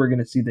even think we're going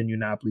to see the new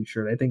Napoli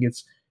shirt. I think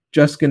it's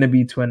just going to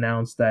be to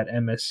announce that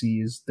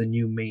MSC is the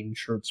new main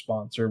shirt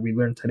sponsor. We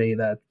learned today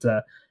that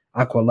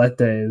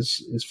Aqualetta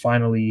is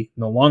finally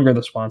no longer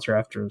the sponsor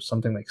after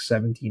something like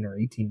 17 or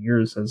 18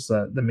 years as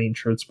the main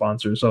shirt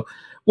sponsor. So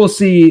we'll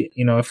see,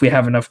 if we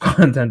have enough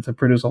content to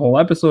produce a whole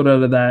episode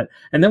out of that.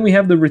 And then we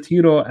have the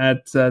Retiro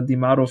at Di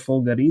Mauro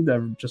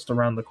Folgarida just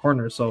around the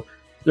corner. So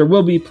there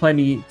will be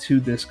plenty to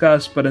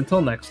discuss. But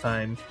until next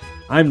time,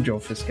 I'm Joe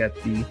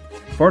Fischetti.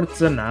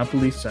 Forza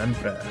Napoli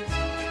sempre.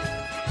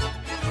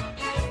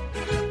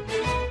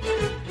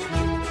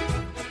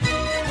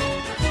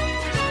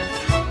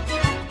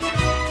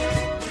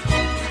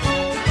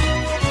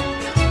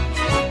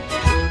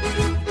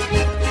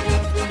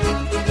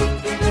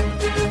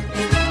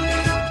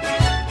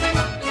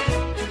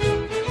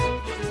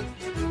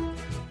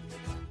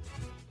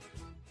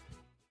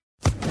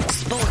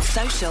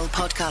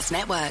 Podcast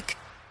Network.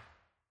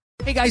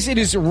 Hey guys, it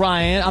is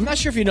Ryan. I'm not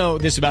sure if you know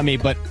this about me,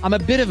 but I'm a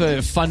bit of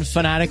a fun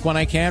fanatic when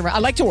I can. I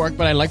like to work,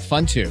 but I like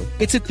fun too.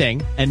 It's a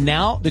thing. And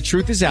now the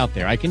truth is out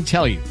there. I can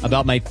tell you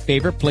about my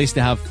favorite place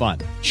to have fun.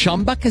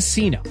 Chumba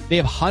Casino. They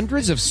have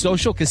hundreds of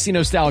social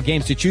casino style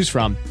games to choose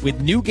from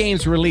with new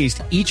games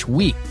released each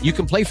week. You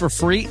can play for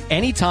free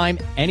anytime,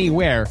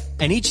 anywhere.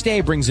 And each day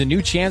brings a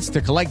new chance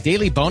to collect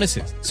daily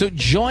bonuses. So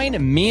join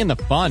me in the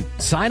fun.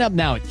 Sign up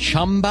now at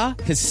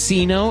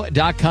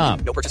ChumbaCasino.com.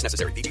 No purchase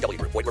necessary. VGW.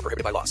 Void where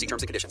prohibited by law. See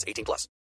terms and conditions. 18+.